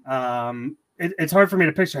hard for me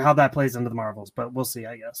to picture how that plays into the Marvels, but we'll see,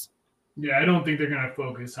 I guess. Yeah, I don't think they're gonna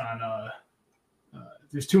focus on.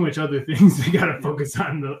 There's too much other things they gotta focus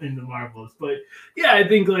on in the Marvels, but yeah, I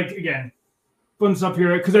think like again. Fun stuff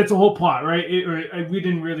here because that's a whole plot, right? We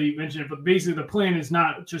didn't really mention it, but basically the plan is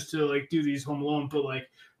not just to like do these Home Alone, but like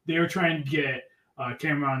they were trying to get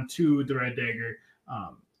Cameron to the Red Dagger,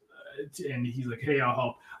 and he's like, "Hey, I'll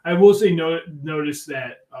help." I will say, notice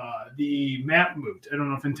that the map moved. I don't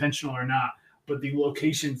know if intentional or not, but the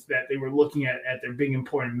locations that they were looking at their big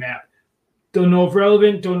important map. Don't know if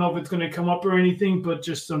relevant. Don't know if it's going to come up or anything, but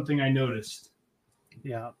just something I noticed.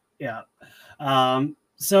 Yeah.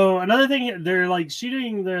 So another thing, they're like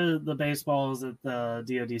shooting the baseballs at the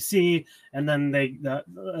DODC, and then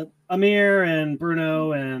Amir and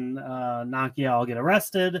Bruno and Nakia all get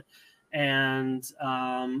arrested, and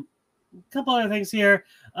a couple other things here.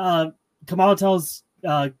 Kamala tells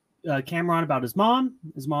Cameron about his mom.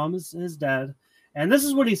 His mom is dead, and this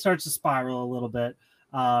is when he starts to spiral a little bit.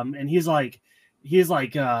 And he's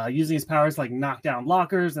using his powers to like knock down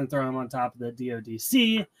lockers and throw them on top of the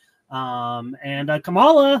DODC. And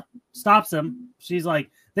Kamala stops him. She's like,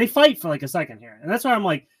 they fight for like a second here. And that's why I'm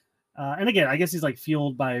like, and again, I guess he's like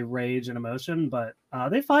fueled by rage and emotion, but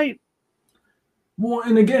they fight. Well,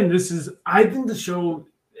 and again, I think the show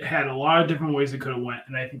had a lot of different ways it could have went.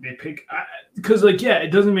 And I think they pick, because like, yeah,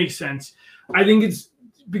 it doesn't make sense. I think it's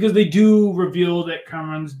because they do reveal that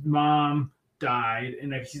Cameron's mom died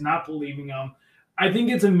and that he's not believing him. I think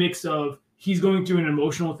it's a mix of, he's going through an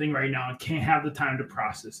emotional thing right now and can't have the time to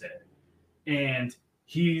process it. And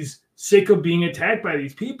he's sick of being attacked by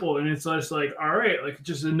these people. And it's just like, all right, like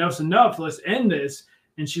just enough's enough. Let's end this.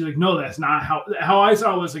 And she's like, no, that's not how I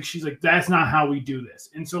saw it was like, she's like, that's not how we do this.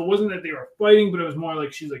 And so it wasn't that they were fighting, but it was more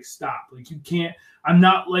like, she's like, stop. Like, you can't, I'm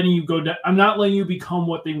not letting you go down. I'm not letting you become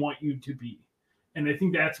what they want you to be. And I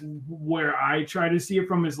think that's where I try to see it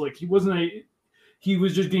from, is like, he was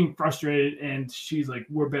just getting frustrated, and she's like,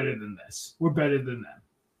 we're better than this. We're better than them.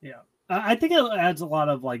 Yeah. I think it adds a lot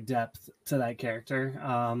of like depth to that character.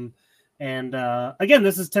 And again,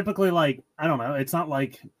 this is typically like, I don't know, it's not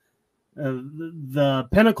like the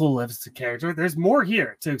pinnacle lifts character. There's more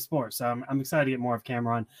here to explore, so I'm excited to get more of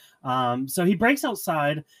Cameron. So he breaks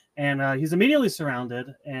outside, and he's immediately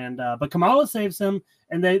surrounded, and but Kamala saves him,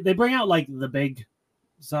 and they bring out like the big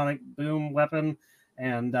sonic boom weapon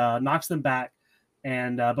and knocks them back.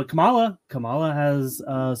 And but Kamala has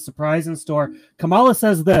a surprise in store. Kamala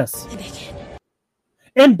says this: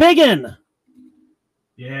 "Embiggen."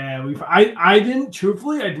 Yeah, I didn't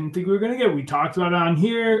think we were gonna get. We talked about it on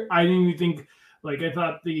here. I didn't even think, like, I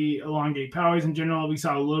thought the elongate powers in general, we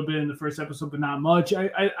saw a little bit in the first episode, but not much.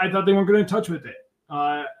 I thought they weren't gonna touch with it.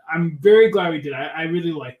 I'm very glad we did. I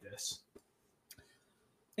really like this.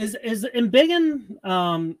 Is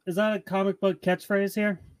Embiggen, is that a comic book catchphrase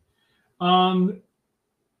here?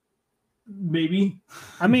 Maybe.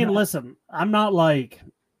 I mean, listen, I'm not like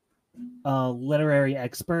a literary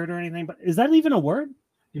expert or anything, but is that even a word?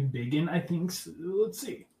 Embiggen, I think so. Let's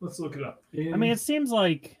see. Let's look it up. I mean, it seems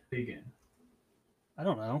like Embiggen. I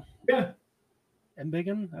don't know. Yeah.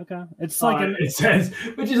 Embiggen? Okay. It's like it says,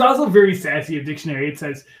 which is also very sassy of dictionary. It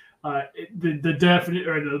says the definite,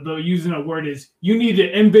 or the using a word is, you need to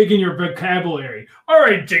embiggen your vocabulary. All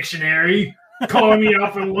right, dictionary. Calling me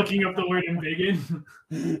up and looking up the word embiggen.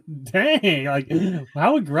 Dang, like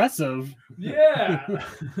how aggressive. Yeah.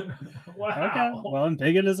 Wow. Okay. Well,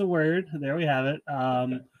 embiggen is a word. There we have it.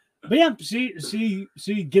 But yeah, she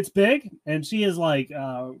gets big, and she is like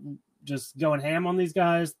just going ham on these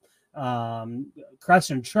guys,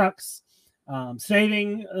 crushing trucks,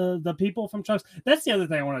 saving the people from trucks. That's the other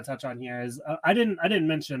thing I want to touch on here is I didn't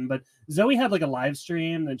mention, but Zoe had like a live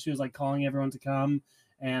stream and she was like calling everyone to come.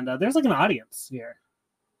 And there's like an audience here.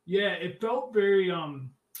 Yeah, it felt very I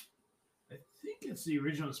think it's the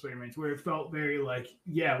original Spider-Man's where it felt very like,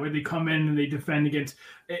 yeah, where they come in and they defend against.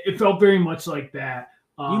 It felt very much like that.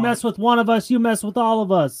 You mess with one of us, you mess with all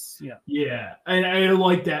of us. Yeah. Yeah, and I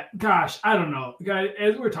like that. Gosh, I don't know, guys.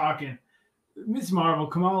 As we're talking, Miss Marvel,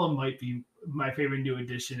 Kamala might be my favorite new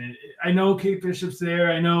addition. And I know Kate Bishop's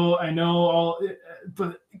there. I know all,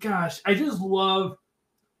 but gosh, I just love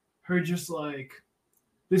her. Just like,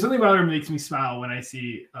 there's something about her that makes me smile when I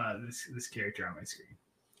see this character on my screen.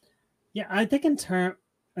 Yeah, I think in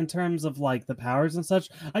terms of like the powers and such,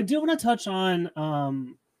 I do want to touch on.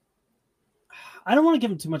 I don't want to give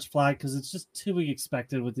them too much flack because it's just too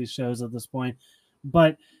expected with these shows at this point.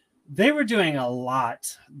 But they were doing a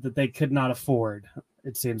lot that they could not afford,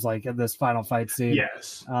 it seems like, in this final fight scene.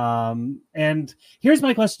 Yes. And here's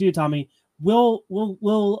my question to you, Tommy: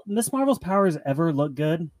 Will Miss Marvel's powers ever look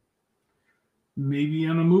good? Maybe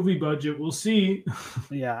on a movie budget, we'll see.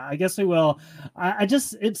 Yeah, I guess we will. I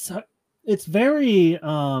just it's very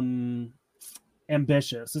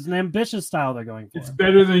ambitious. It's an ambitious style they're going for. It's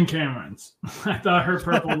better than Cameron's. I thought her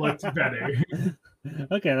purple looked better.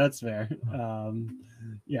 Okay, that's fair.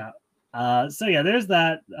 Yeah. So yeah, there's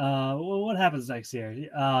that. What happens next here?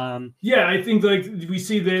 Yeah, I think like we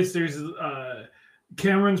see this. There's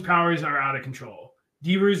Cameron's powers are out of control.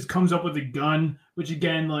 Devers comes up with a gun, which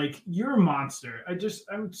again, like, you're a monster.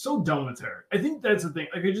 I'm so done with her. I think that's the thing.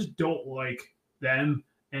 Like, I just don't like them,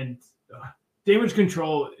 and Damage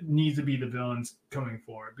Control needs to be the villains coming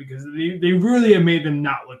forward because they really have made them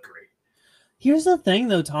not look great. Here's the thing,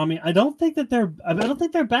 though, Tommy. I don't think they're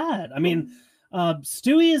bad. I mean,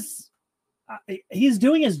 Stewie he's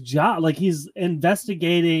doing his job. Like, he's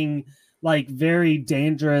investigating like very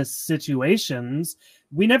dangerous situations.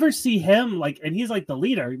 We never see him like, and he's like the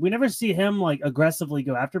leader. We never see him like aggressively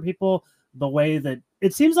go after people the way that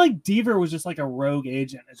it seems like Deaver was just like a rogue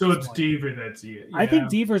agent. So it's Deaver that's it. Yeah. I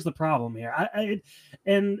think Deaver's the problem here.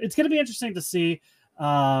 And it's going to be interesting to see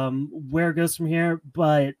where it goes from here.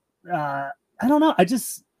 But I don't know.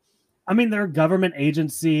 I mean, they're a government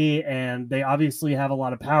agency and they obviously have a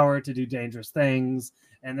lot of power to do dangerous things.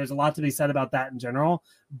 And there's a lot to be said about that in general.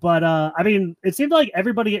 But I mean, it seemed like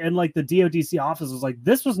everybody in like the DODC office was like,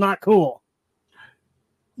 this was not cool.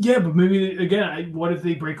 Yeah, but maybe again, what if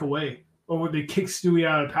they break away? Or would they kick Stewie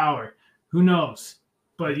out of power? Who knows?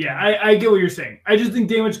 But yeah, I get what you're saying. I just think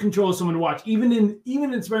Damage Control is someone to watch. Even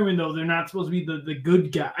in Spider-Man, though, they're not supposed to be the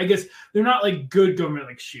good guy. I guess they're not like good government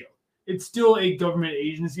like S.H.I.E.L.D. It's still a government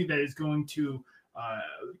agency that is going to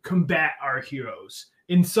combat our heroes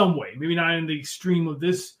in some way. Maybe not in the extreme of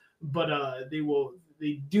this, but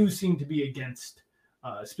they do seem to be against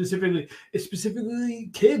specifically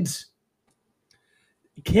kids.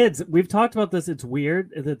 We've talked about this. It's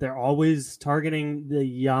weird that they're always targeting the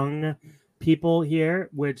young people here,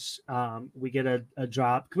 which we get a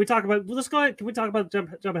drop. Can we talk about? Let's go ahead. Can we talk about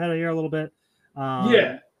jump ahead of here a little bit?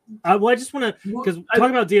 Yeah. Well, I just want to because talk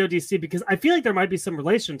about DODC because I feel like there might be some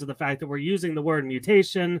relation to the fact that we're using the word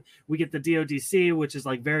mutation. We get the DODC, which is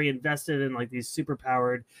like very invested in like these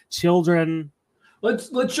superpowered children. Let's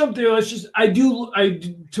jump there.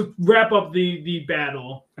 To wrap up the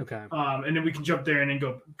battle. Okay. And then we can jump there and then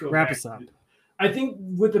go wrap back. Us up. I think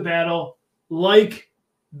with the battle, like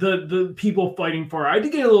the people fighting for her, I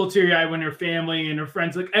did get a little teary eyed when her family and her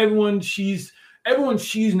friends, like everyone she's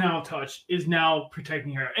now touched is now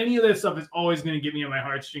protecting her. Any of that stuff is always going to get me on my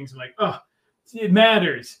heartstrings. I'm like, oh, it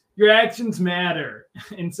matters. Your actions matter.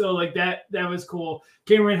 And so like that was cool.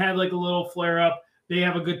 Cameron had like a little flare up. They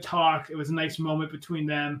have a good talk. It was a nice moment between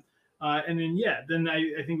them. And then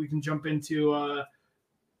I think we can jump into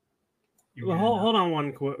well, hold on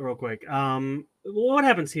real quick. What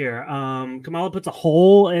happens here? Kamala puts a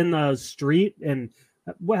hole in the street, and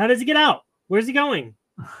how does he get out? Where's he going?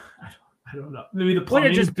 I don't know. Maybe the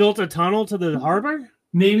plumbing. What, it just built a tunnel to the harbor?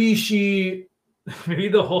 Maybe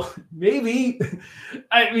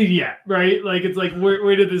I mean, yeah, right? Like, it's like,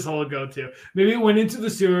 where did this hole go to? Maybe it went into the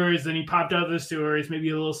sewers, then he popped out of the sewers, maybe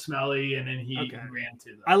a little smelly, and then he ran to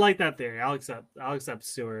them. I like that theory. I'll accept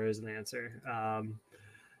sewer as an answer.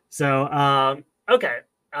 Okay.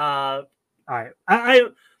 All right. I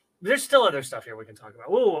there's still other stuff here we can talk about.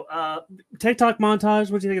 Whoa, TikTok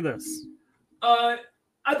montage. What do you think of this? I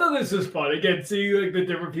thought this was fun. Again, seeing like the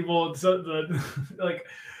different people, it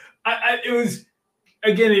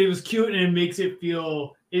was cute, and it makes it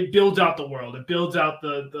feel. It builds out the world. It builds out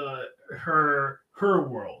her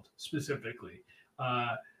world specifically.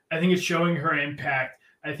 I think it's showing her impact.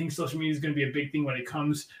 I think social media is going to be a big thing when it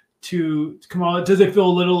comes to Kamala. Does it feel a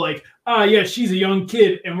little like, yeah, she's a young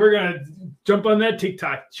kid, and we're gonna jump on that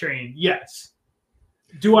TikTok train? Yes.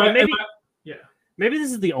 Maybe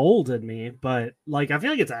this is the old in me, but like I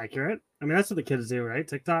feel like it's accurate. I mean, that's what the kids do, right?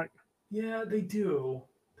 TikTok. Yeah, they do.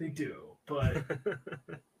 But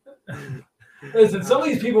listen, some of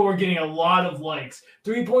these people were getting a lot of likes.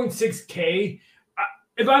 3.6K.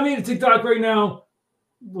 If I made a TikTok right now,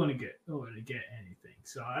 I wouldn't get anything.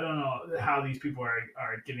 So I don't know how these people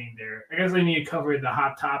are getting there. I guess I need to cover the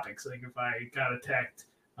hot topics. Like if I got attacked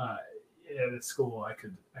at school, I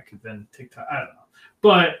could then TikTok. I don't know.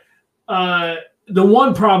 But the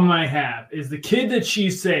one problem I have is the kid that she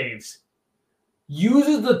saves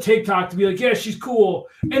uses the TikTok to be like, yeah, she's cool,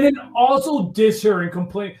 and then also diss her and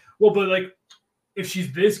complain. Well, but like, if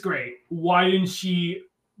she's this great, why'd she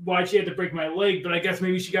have to break my leg? But I guess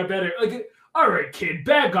maybe she got better. Like, all right, kid,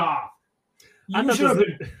 back off.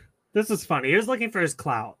 This is funny. He was looking for his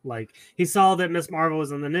clout. Like, he saw that Miss Marvel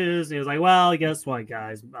was in the news, and he was like, well, guess what,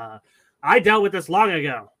 guys? I dealt with this long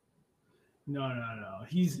ago. No.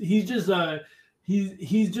 He's just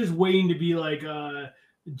he's just waiting to be like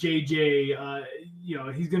JJ.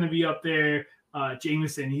 He's gonna be up there.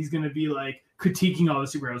 Jameson. He's gonna be like critiquing all the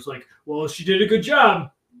superheroes. Like, well, she did a good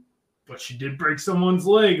job, but she did break someone's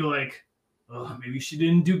leg. Like, oh, maybe she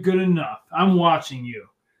didn't do good enough. I'm watching you.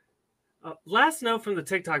 Last note from the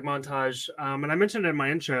TikTok montage, and I mentioned it in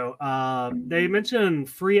my intro. They mentioned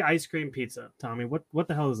free ice cream pizza. Tommy, what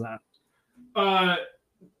the hell is that?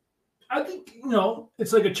 I think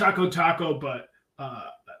it's like a Choco Taco, but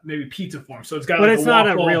maybe pizza form. So it's got. But like it's not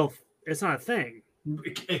a real. It's not a thing.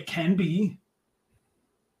 It can be.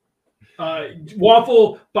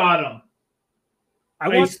 Waffle bottom. I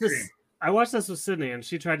watched this with Sydney, and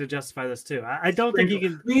she tried to justify this too. I don't think you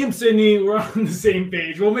can. Me and Sydney, we're on the same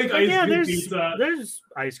page. We'll make ice cream pizza. There's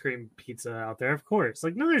ice cream pizza out there, of course.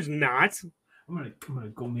 Like, no, there's not. I'm gonna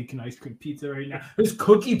go make an ice cream pizza right now. There's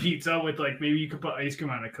cookie pizza with like maybe you could put ice cream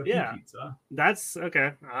on a cookie pizza. That's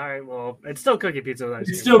okay. All right. Well, it's still cookie pizza with ice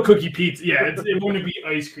cream. It's still cookie pizza. Yeah, it wouldn't be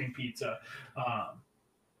ice cream pizza. All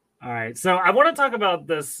right. So I want to talk about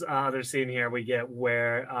this other scene here we get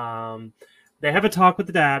where they have a talk with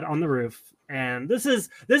the dad on the roof, and this is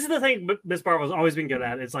the thing Miss Marvel's always been good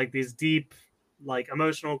at. It's like these deep, like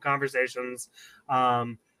emotional conversations,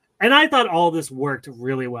 and I thought all this worked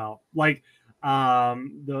really well. Like.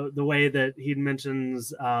 The way that he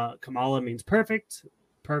mentions Kamala means perfect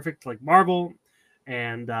like Marvel,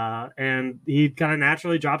 and he kind of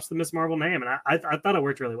naturally drops the Miss Marvel name, and I thought it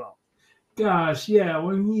worked really well. Gosh, yeah,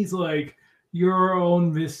 when he's like your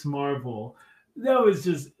own Miss Marvel, that was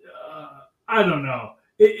just I don't know.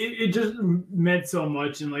 it just meant so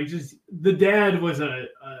much, and like just the dad was a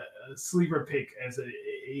sleeper pick as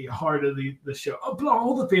a heart of the show. Oh, but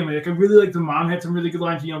all the family, like I really like the mom had some really good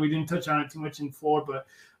lines. You know, we didn't touch on it too much in 4, but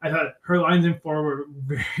I thought her lines in 4 were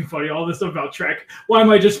very funny. All this stuff about Trek. Why am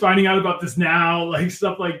I just finding out about this now? Like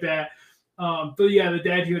stuff like that. But yeah, the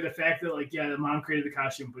dad here, the fact that like, yeah, the mom created the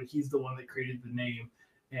costume, but he's the one that created the name.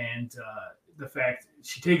 And the fact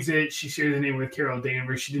she takes it, she shares the name with Carol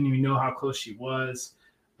Danvers. She didn't even know how close she was.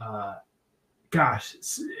 Gosh,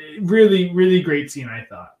 really, really great scene, I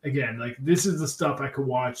thought. Again, like this is the stuff I could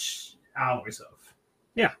watch hours of.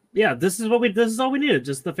 Yeah. This is all we needed,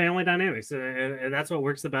 just the family dynamics, and that's what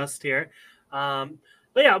works the best here. But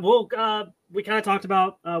yeah, we kind of talked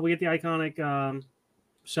about we get the iconic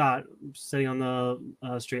shot sitting on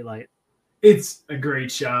the street light. It's a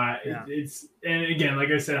great shot. Yeah. And again, like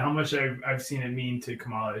I said, how much I've seen it mean to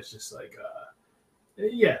Kamala is just like,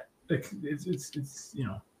 yeah, like it's you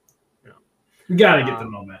know, we gotta get the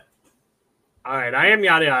moment. All right, I am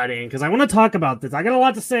yada yada because I want to talk about this. I got a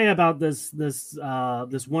lot to say about this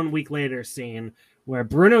 1 week later scene where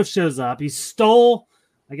Bruno shows up. He stole.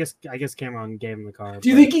 I guess Cameron gave him the car. Do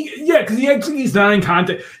you think because he's not in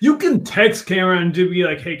contact. You can text Cameron to be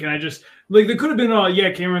like, hey, can I just like there could have been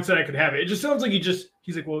Cameron said I could have it. It just sounds like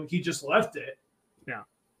he's like, well, he just left it. Yeah.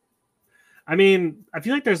 I mean, I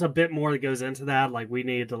feel like there's a bit more that goes into that. Like we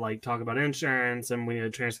need to like talk about insurance and we need to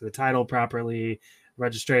transfer the title properly,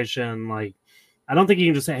 registration. Like, I don't think you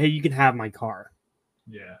can just say, hey, you can have my car.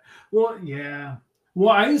 Yeah. Well, yeah. Well,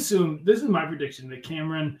 I assume this is my prediction that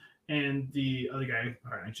Cameron and the other guy,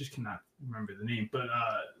 all right, I just cannot remember the name, but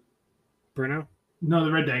Bruno? No,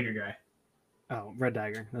 the Red Dagger guy. Oh, Red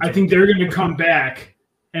Dagger. I think they're going to come back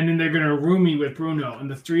and then they're going to roomie with Bruno, and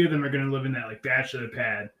the three of them are going to live in that like bachelor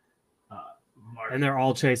pad. And they're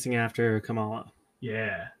all chasing after Kamala.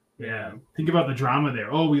 Yeah. Think about the drama there.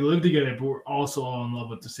 Oh, we live together, but we're also all in love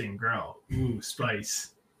with the same girl. Ooh,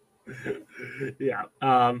 spice. Yeah.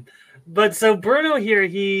 But so Bruno here,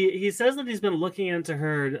 he says that he's been looking into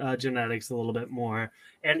her genetics a little bit more,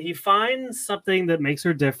 and he finds something that makes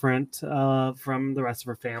her different from the rest of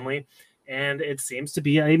her family, and it seems to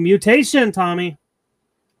be a mutation, Tommy.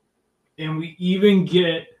 And we even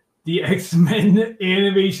get the X-Men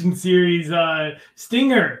animation series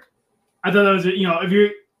Stinger. I thought that was, if you're...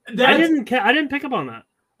 I didn't pick up on that.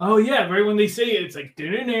 Oh, yeah, right when they say it, it's like...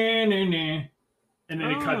 And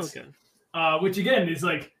then it cuts. Okay. Which, again, is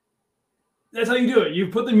like... That's how you do it. You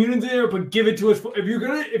put the mutants in there, but give it to us.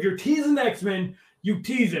 If you're teasing the X-Men, you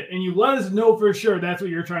tease it, and you let us know for sure that's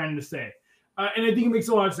what you're trying to say. And I think it makes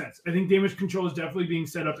a lot of sense. I think Damage Control is definitely being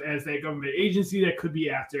set up as that government agency that could be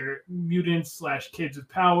after mutants / kids with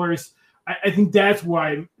powers. I think that's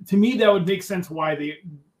why, to me, that would make sense why they,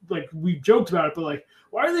 like, we've joked about it, but, like,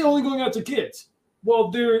 why are they only going out to kids?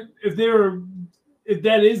 Well, if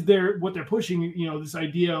that is what they're pushing, this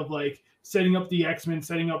idea of, like, setting up the X-Men,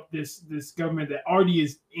 setting up this government that already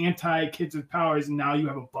is anti-kids with powers, and now you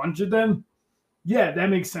have a bunch of them. Yeah,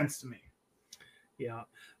 that makes sense to me. Yeah.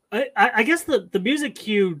 I guess the music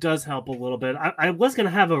cue does help a little bit. I was going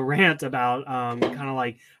to have a rant about kind of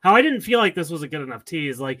like how I didn't feel like this was a good enough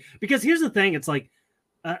tease. Like, because here's the thing. It's like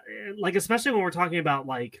especially when we're talking about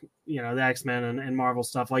like, the X-Men and Marvel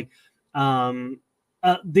stuff, like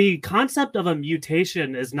the concept of a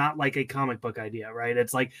mutation is not like a comic book idea, right?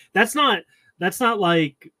 It's like, that's not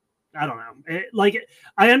like, I don't know.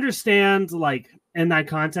 I understand like in that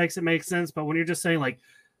context, it makes sense. But when you're just saying like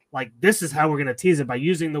this is how we're going to tease it by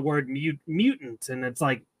using the word mutant. And it's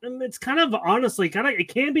like, it's kind of honestly it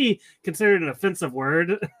can be considered an offensive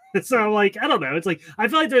word. So like, I don't know. It's like, I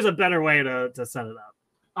feel like there's a better way to set it up.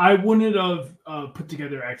 I wouldn't have put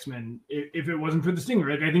together X-Men if it wasn't for the Stinger.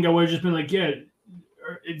 Like, I think I would have just been like, yeah,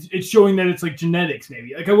 it's showing that it's like genetics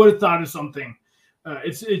maybe. Like I would have thought of something.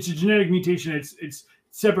 It's a genetic mutation. It's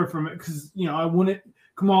separate from it. Cause I wouldn't,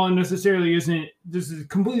 Kamala necessarily isn't, this is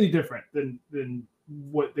completely different than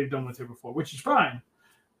what they've done with her before, which is fine,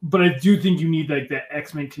 but I do think you need like that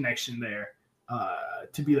X-Men connection there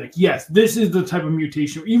to be like, yes, this is the type of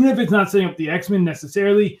mutation, even if it's not setting up the X-Men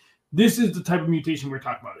necessarily, this is the type of mutation we're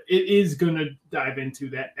talking about. It is going to dive into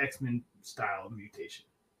that X-Men style of mutation.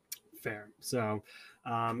 Fair. So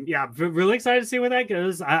yeah, really excited to see where that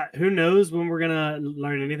goes. Who knows when we're gonna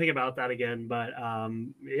learn anything about that again, but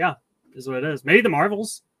yeah, is what it is. Maybe the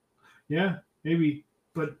Marvels. Yeah, maybe.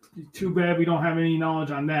 But too bad we don't have any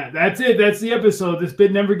knowledge on that. That's it. That's the episode. This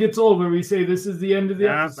bit never gets old where we say this is the end of the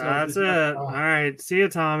episode. That's it. All right. See you,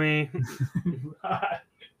 Tommy.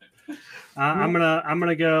 I'm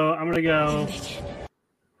gonna go.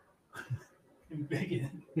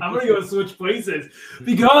 I'm gonna go switch places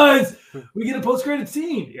because we get a post-credit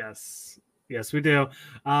scene. Yes, we do.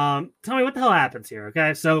 Tell me what the hell happens here,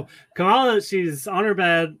 okay? So Kamala, she's on her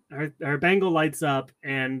bed, her bangle lights up,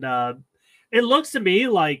 and it looks to me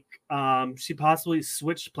like she possibly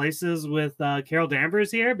switched places with Carol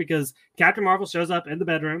Danvers here because Captain Marvel shows up in the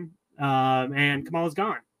bedroom, and Kamala's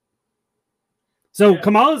gone. So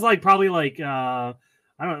Kamala's like probably like I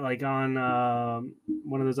don't know, like on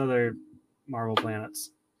one of those other Marvel planets.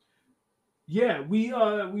 Yeah, we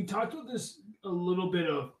talked about this a little bit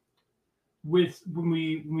of with when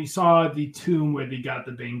we saw the tomb where they got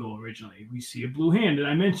the bangle originally. We see a blue hand, and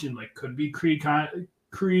I mentioned like could be Kree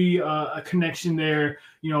a connection there.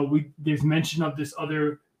 You know, there's mention of this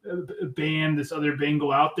other band, this other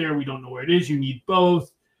bangle out there. We don't know where it is. You need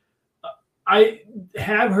both. I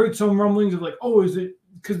have heard some rumblings of like, oh, is it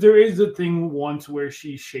because there is a thing once where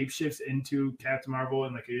she shapeshifts into Captain Marvel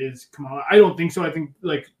and like it is Kamala. I don't think so. I think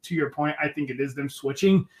like to your point, I think it is them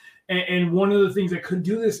switching. And one of the things that could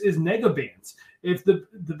do this is negabands. If the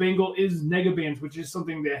bangle is negabands, which is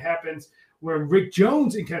something that happens where Rick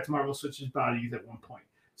Jones in Captain Marvel switches bodies at one point.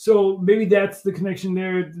 So maybe that's the connection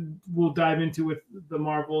there. We'll dive into with the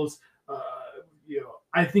Marvels. You know,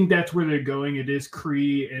 I think that's where they're going. It is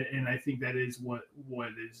Kree, and I think that is what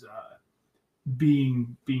is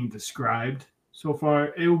being described so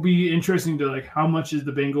far. It will be interesting to like how much is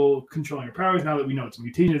the bangle controlling her powers now that we know it's a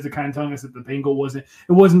mutation. Is it kind of telling us that the bangle wasn't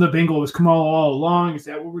the bangle, it was Kamala all along? Is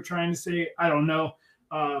that what we're trying to say? I don't know.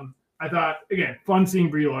 I thought again, fun seeing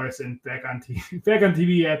Brie Larson back on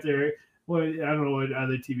TV after I don't know what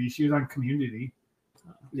other TV she was on. Community.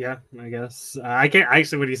 Yeah, I guess I can't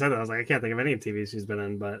actually. When you said that, I was like, I can't think of any TV she's been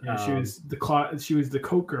in. But yeah, she was the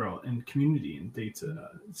Coke girl in Community and dates Abed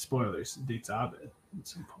at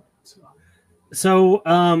some point. So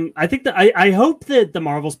I think that I hope that the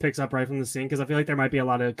Marvels picks up right from the scene because I feel like there might be a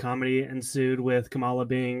lot of comedy ensued with Kamala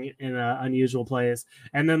being in an unusual place,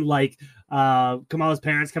 and then like Kamala's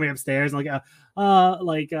parents coming upstairs and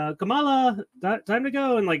like Kamala, time to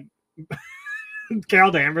go, and like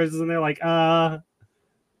Carol Danvers is in there like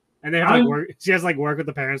and they have to like work. She has to like work with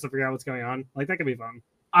the parents to figure out what's going on. Like that could be fun.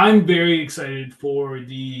 I'm very excited for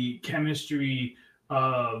the chemistry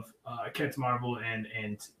of Captain Marvel and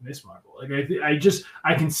Miss Marvel. Like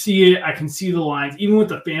I can see it. I can see the lines. Even with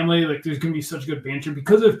the family, like there's gonna be such good banter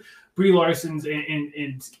because of Brie Larson's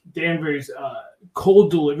and Danvers'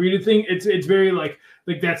 cold delivery to thing. It's very like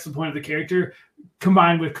that's the point of the character.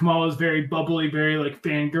 Combined with Kamala's very bubbly, very like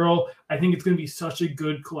fangirl, I think it's going to be such a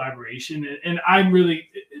good collaboration. And I'm really,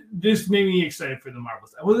 this made me excited for the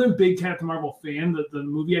Marvels. I wasn't a big Captain Marvel fan. The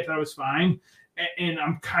movie I thought was fine, and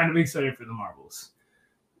I'm kind of excited for the Marvels.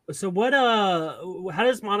 So what? How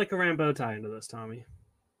does Monica Rambeau tie into this, Tommy?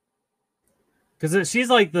 Because she's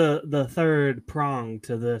like the third prong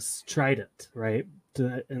to this trident, right?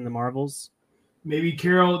 In the Marvels. Maybe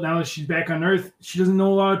Carol, now that she's back on Earth, she doesn't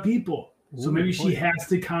know a lot of people. So maybe she has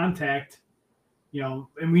to contact, you know,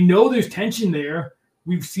 and we know there's tension there.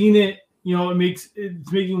 We've seen it, you know, it's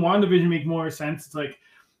making WandaVision make more sense. It's like,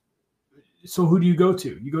 so who do you go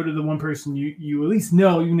to? You go to the one person you at least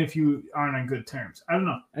know, even if you aren't on good terms. I don't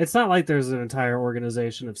know. It's not like there's an entire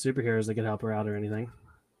organization of superheroes that could help her out or anything.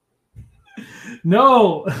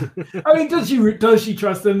 No. I mean, does she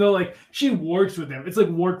trust them though? Like she works with them. It's like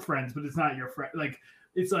work friends, but it's not your friend. Like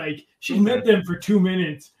it's like she met them for 2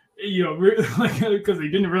 minutes. You know, like because they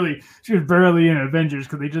didn't really. She was barely in Avengers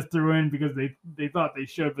because they just threw in because they thought they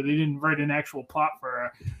should, but they didn't write an actual plot for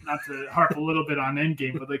her. Not to harp a little bit on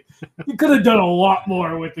Endgame, but like you could have done a lot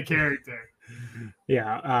more with the character.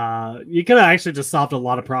 Yeah, you could have actually just solved a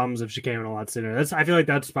lot of problems if she came in a lot sooner. I feel like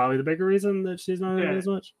that's probably the bigger reason that she's not in as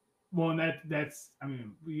much. Well, and that's I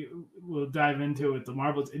mean we'll dive into it with the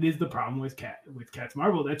Marvels. It is the problem with Captain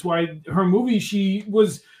Marvel. That's why her movie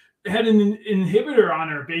had an inhibitor on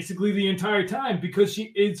her basically the entire time because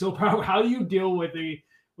she is so powerful. How do you deal with a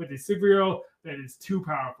superhero that is too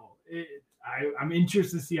powerful? I'm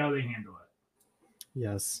interested to see how they handle it.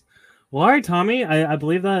 Yes. Well, all right, Tommy. I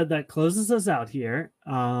believe that closes us out here.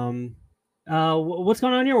 What's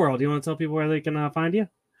going on in your world? Do you want to tell people where they can find you?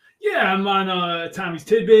 Yeah, I'm on Tommy's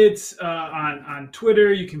Tidbits on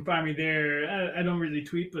Twitter. You can find me there. I don't really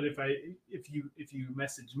tweet, but if you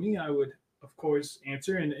message me, I would of course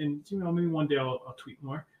answer and you know maybe one day I'll tweet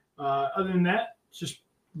more. Other than that, just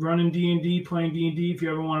running D&D, playing D&D. If you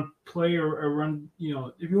ever want to play or run, you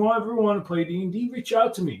know, if you ever want to play D&D, reach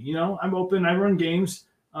out to me. You know, I'm open. I run games.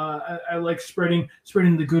 I like spreading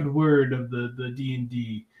the good word of the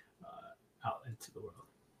D&D out into the world.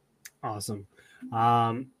 Awesome.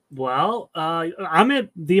 Well, I'm at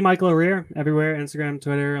the Michael O'Rear everywhere: Instagram,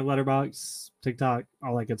 Twitter, Letterboxd, TikTok,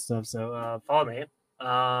 all that good stuff. So follow me.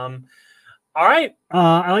 All right.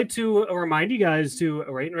 I like to remind you guys to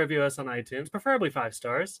rate and review us on iTunes, preferably 5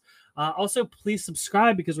 stars. Also, please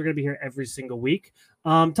subscribe because we're going to be here every single week.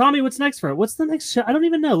 Tommy, what's next for it? What's the next show? I don't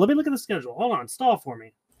even know. Let me look at the schedule. Hold on. Stall for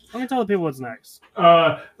me. Let me tell the people what's next.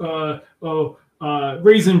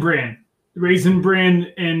 Raisin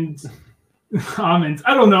Bran and almonds.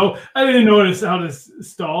 I don't know. I didn't know how to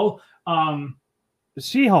stall.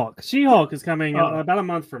 She-Hulk. She-Hulk is coming about a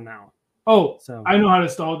month from now. Oh, so I know how to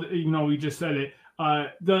stall. We just said it.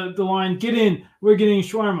 The line, get in. We're getting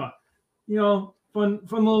shawarma. Fun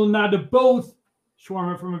little nod to both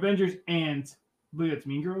shawarma from Avengers and I believe it's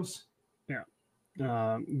Mean Girls.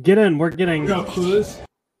 Yeah. Get in. We're getting. No.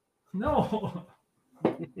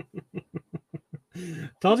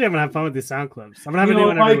 Told you I'm gonna have fun with these sound clips. I'm gonna have a new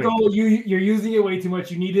one every Michael, week. You're using it way too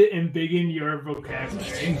much. You need to embiggen your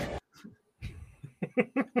vocabulary.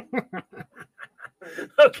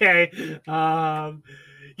 Okay.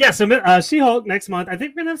 So She-Hulk next month. I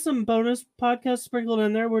think we're gonna have some bonus podcasts sprinkled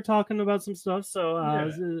in there. We're talking about some stuff, so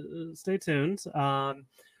stay tuned.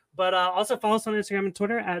 But also follow us on Instagram and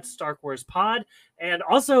Twitter at Stark Wars Pod. And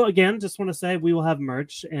also, again, just want to say we will have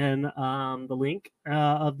merch in the link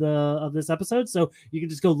of this episode, so you can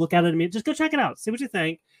just go look at it. Just go check it out, see what you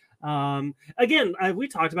think. Again, we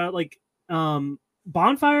talked about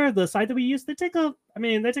Bonfire, the site that we use. They take a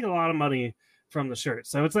lot of money from the shirt,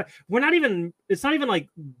 so it's like it's not even like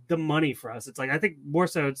the money for us. It's like, I think more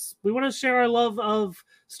so we want to share our love of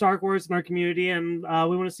Star Wars in our community, and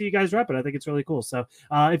we want to see you guys rep it. I think it's really cool. So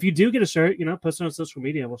if you do get a shirt, post it on social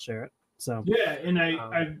media, we'll share it. So yeah, and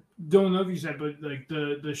I don't know if you said, but like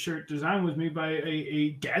the shirt design was made by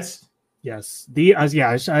a guest. Yes,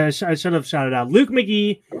 I should have shouted out Luke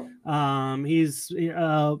McGee.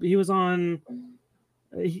 He was on.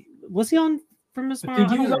 Was he on from Miss Marvel? I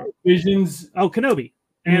think he was on Visions. Oh, Kenobi,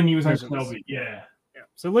 and he was on Kenobi. Yeah.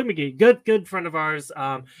 So Luke McGee, good friend of ours.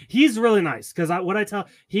 He's really nice because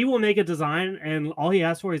he will make a design, and all he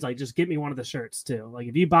asks for is like, just get me one of the shirts too. Like,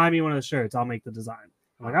 if you buy me one of the shirts, I'll make the design.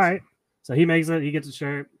 I'm like, all right. So he makes it. He gets a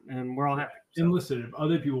shirt, and we're all happy. So. And listen, if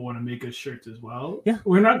other people want to make us shirts as well, yeah,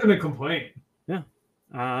 we're not going to complain. Yeah.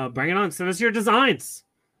 Bring it on. Send us your designs,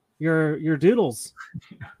 your doodles.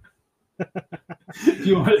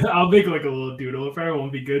 I'll make like a little doodle. It probably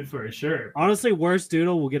won't be good for a shirt. Honestly, worst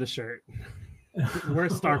doodle will get a shirt.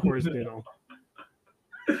 Worst Star Wars doodle.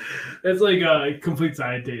 That's like a complete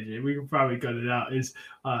side tangent. We could probably cut it out. Is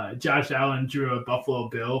Josh Allen drew a Buffalo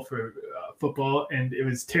Bill for football, and it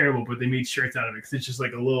was terrible, but they made shirts out of it because it's just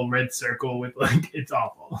like a little red circle with it's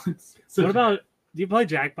awful. What about? Do you play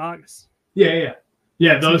Jackbox? Yeah.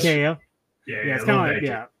 Those. TKO? Yeah. It's kind of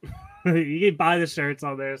like you can buy the shirts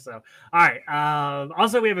on there. So, all right.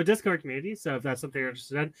 Also, we have a Discord community. So if that's something you're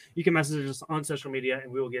interested in, you can message us on social media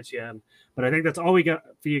and we will get you in. But I think that's all we got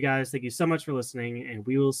for you guys. Thank you so much for listening, and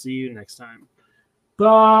we will see you next time. Bye.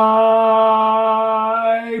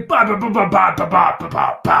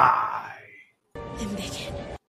 Bye.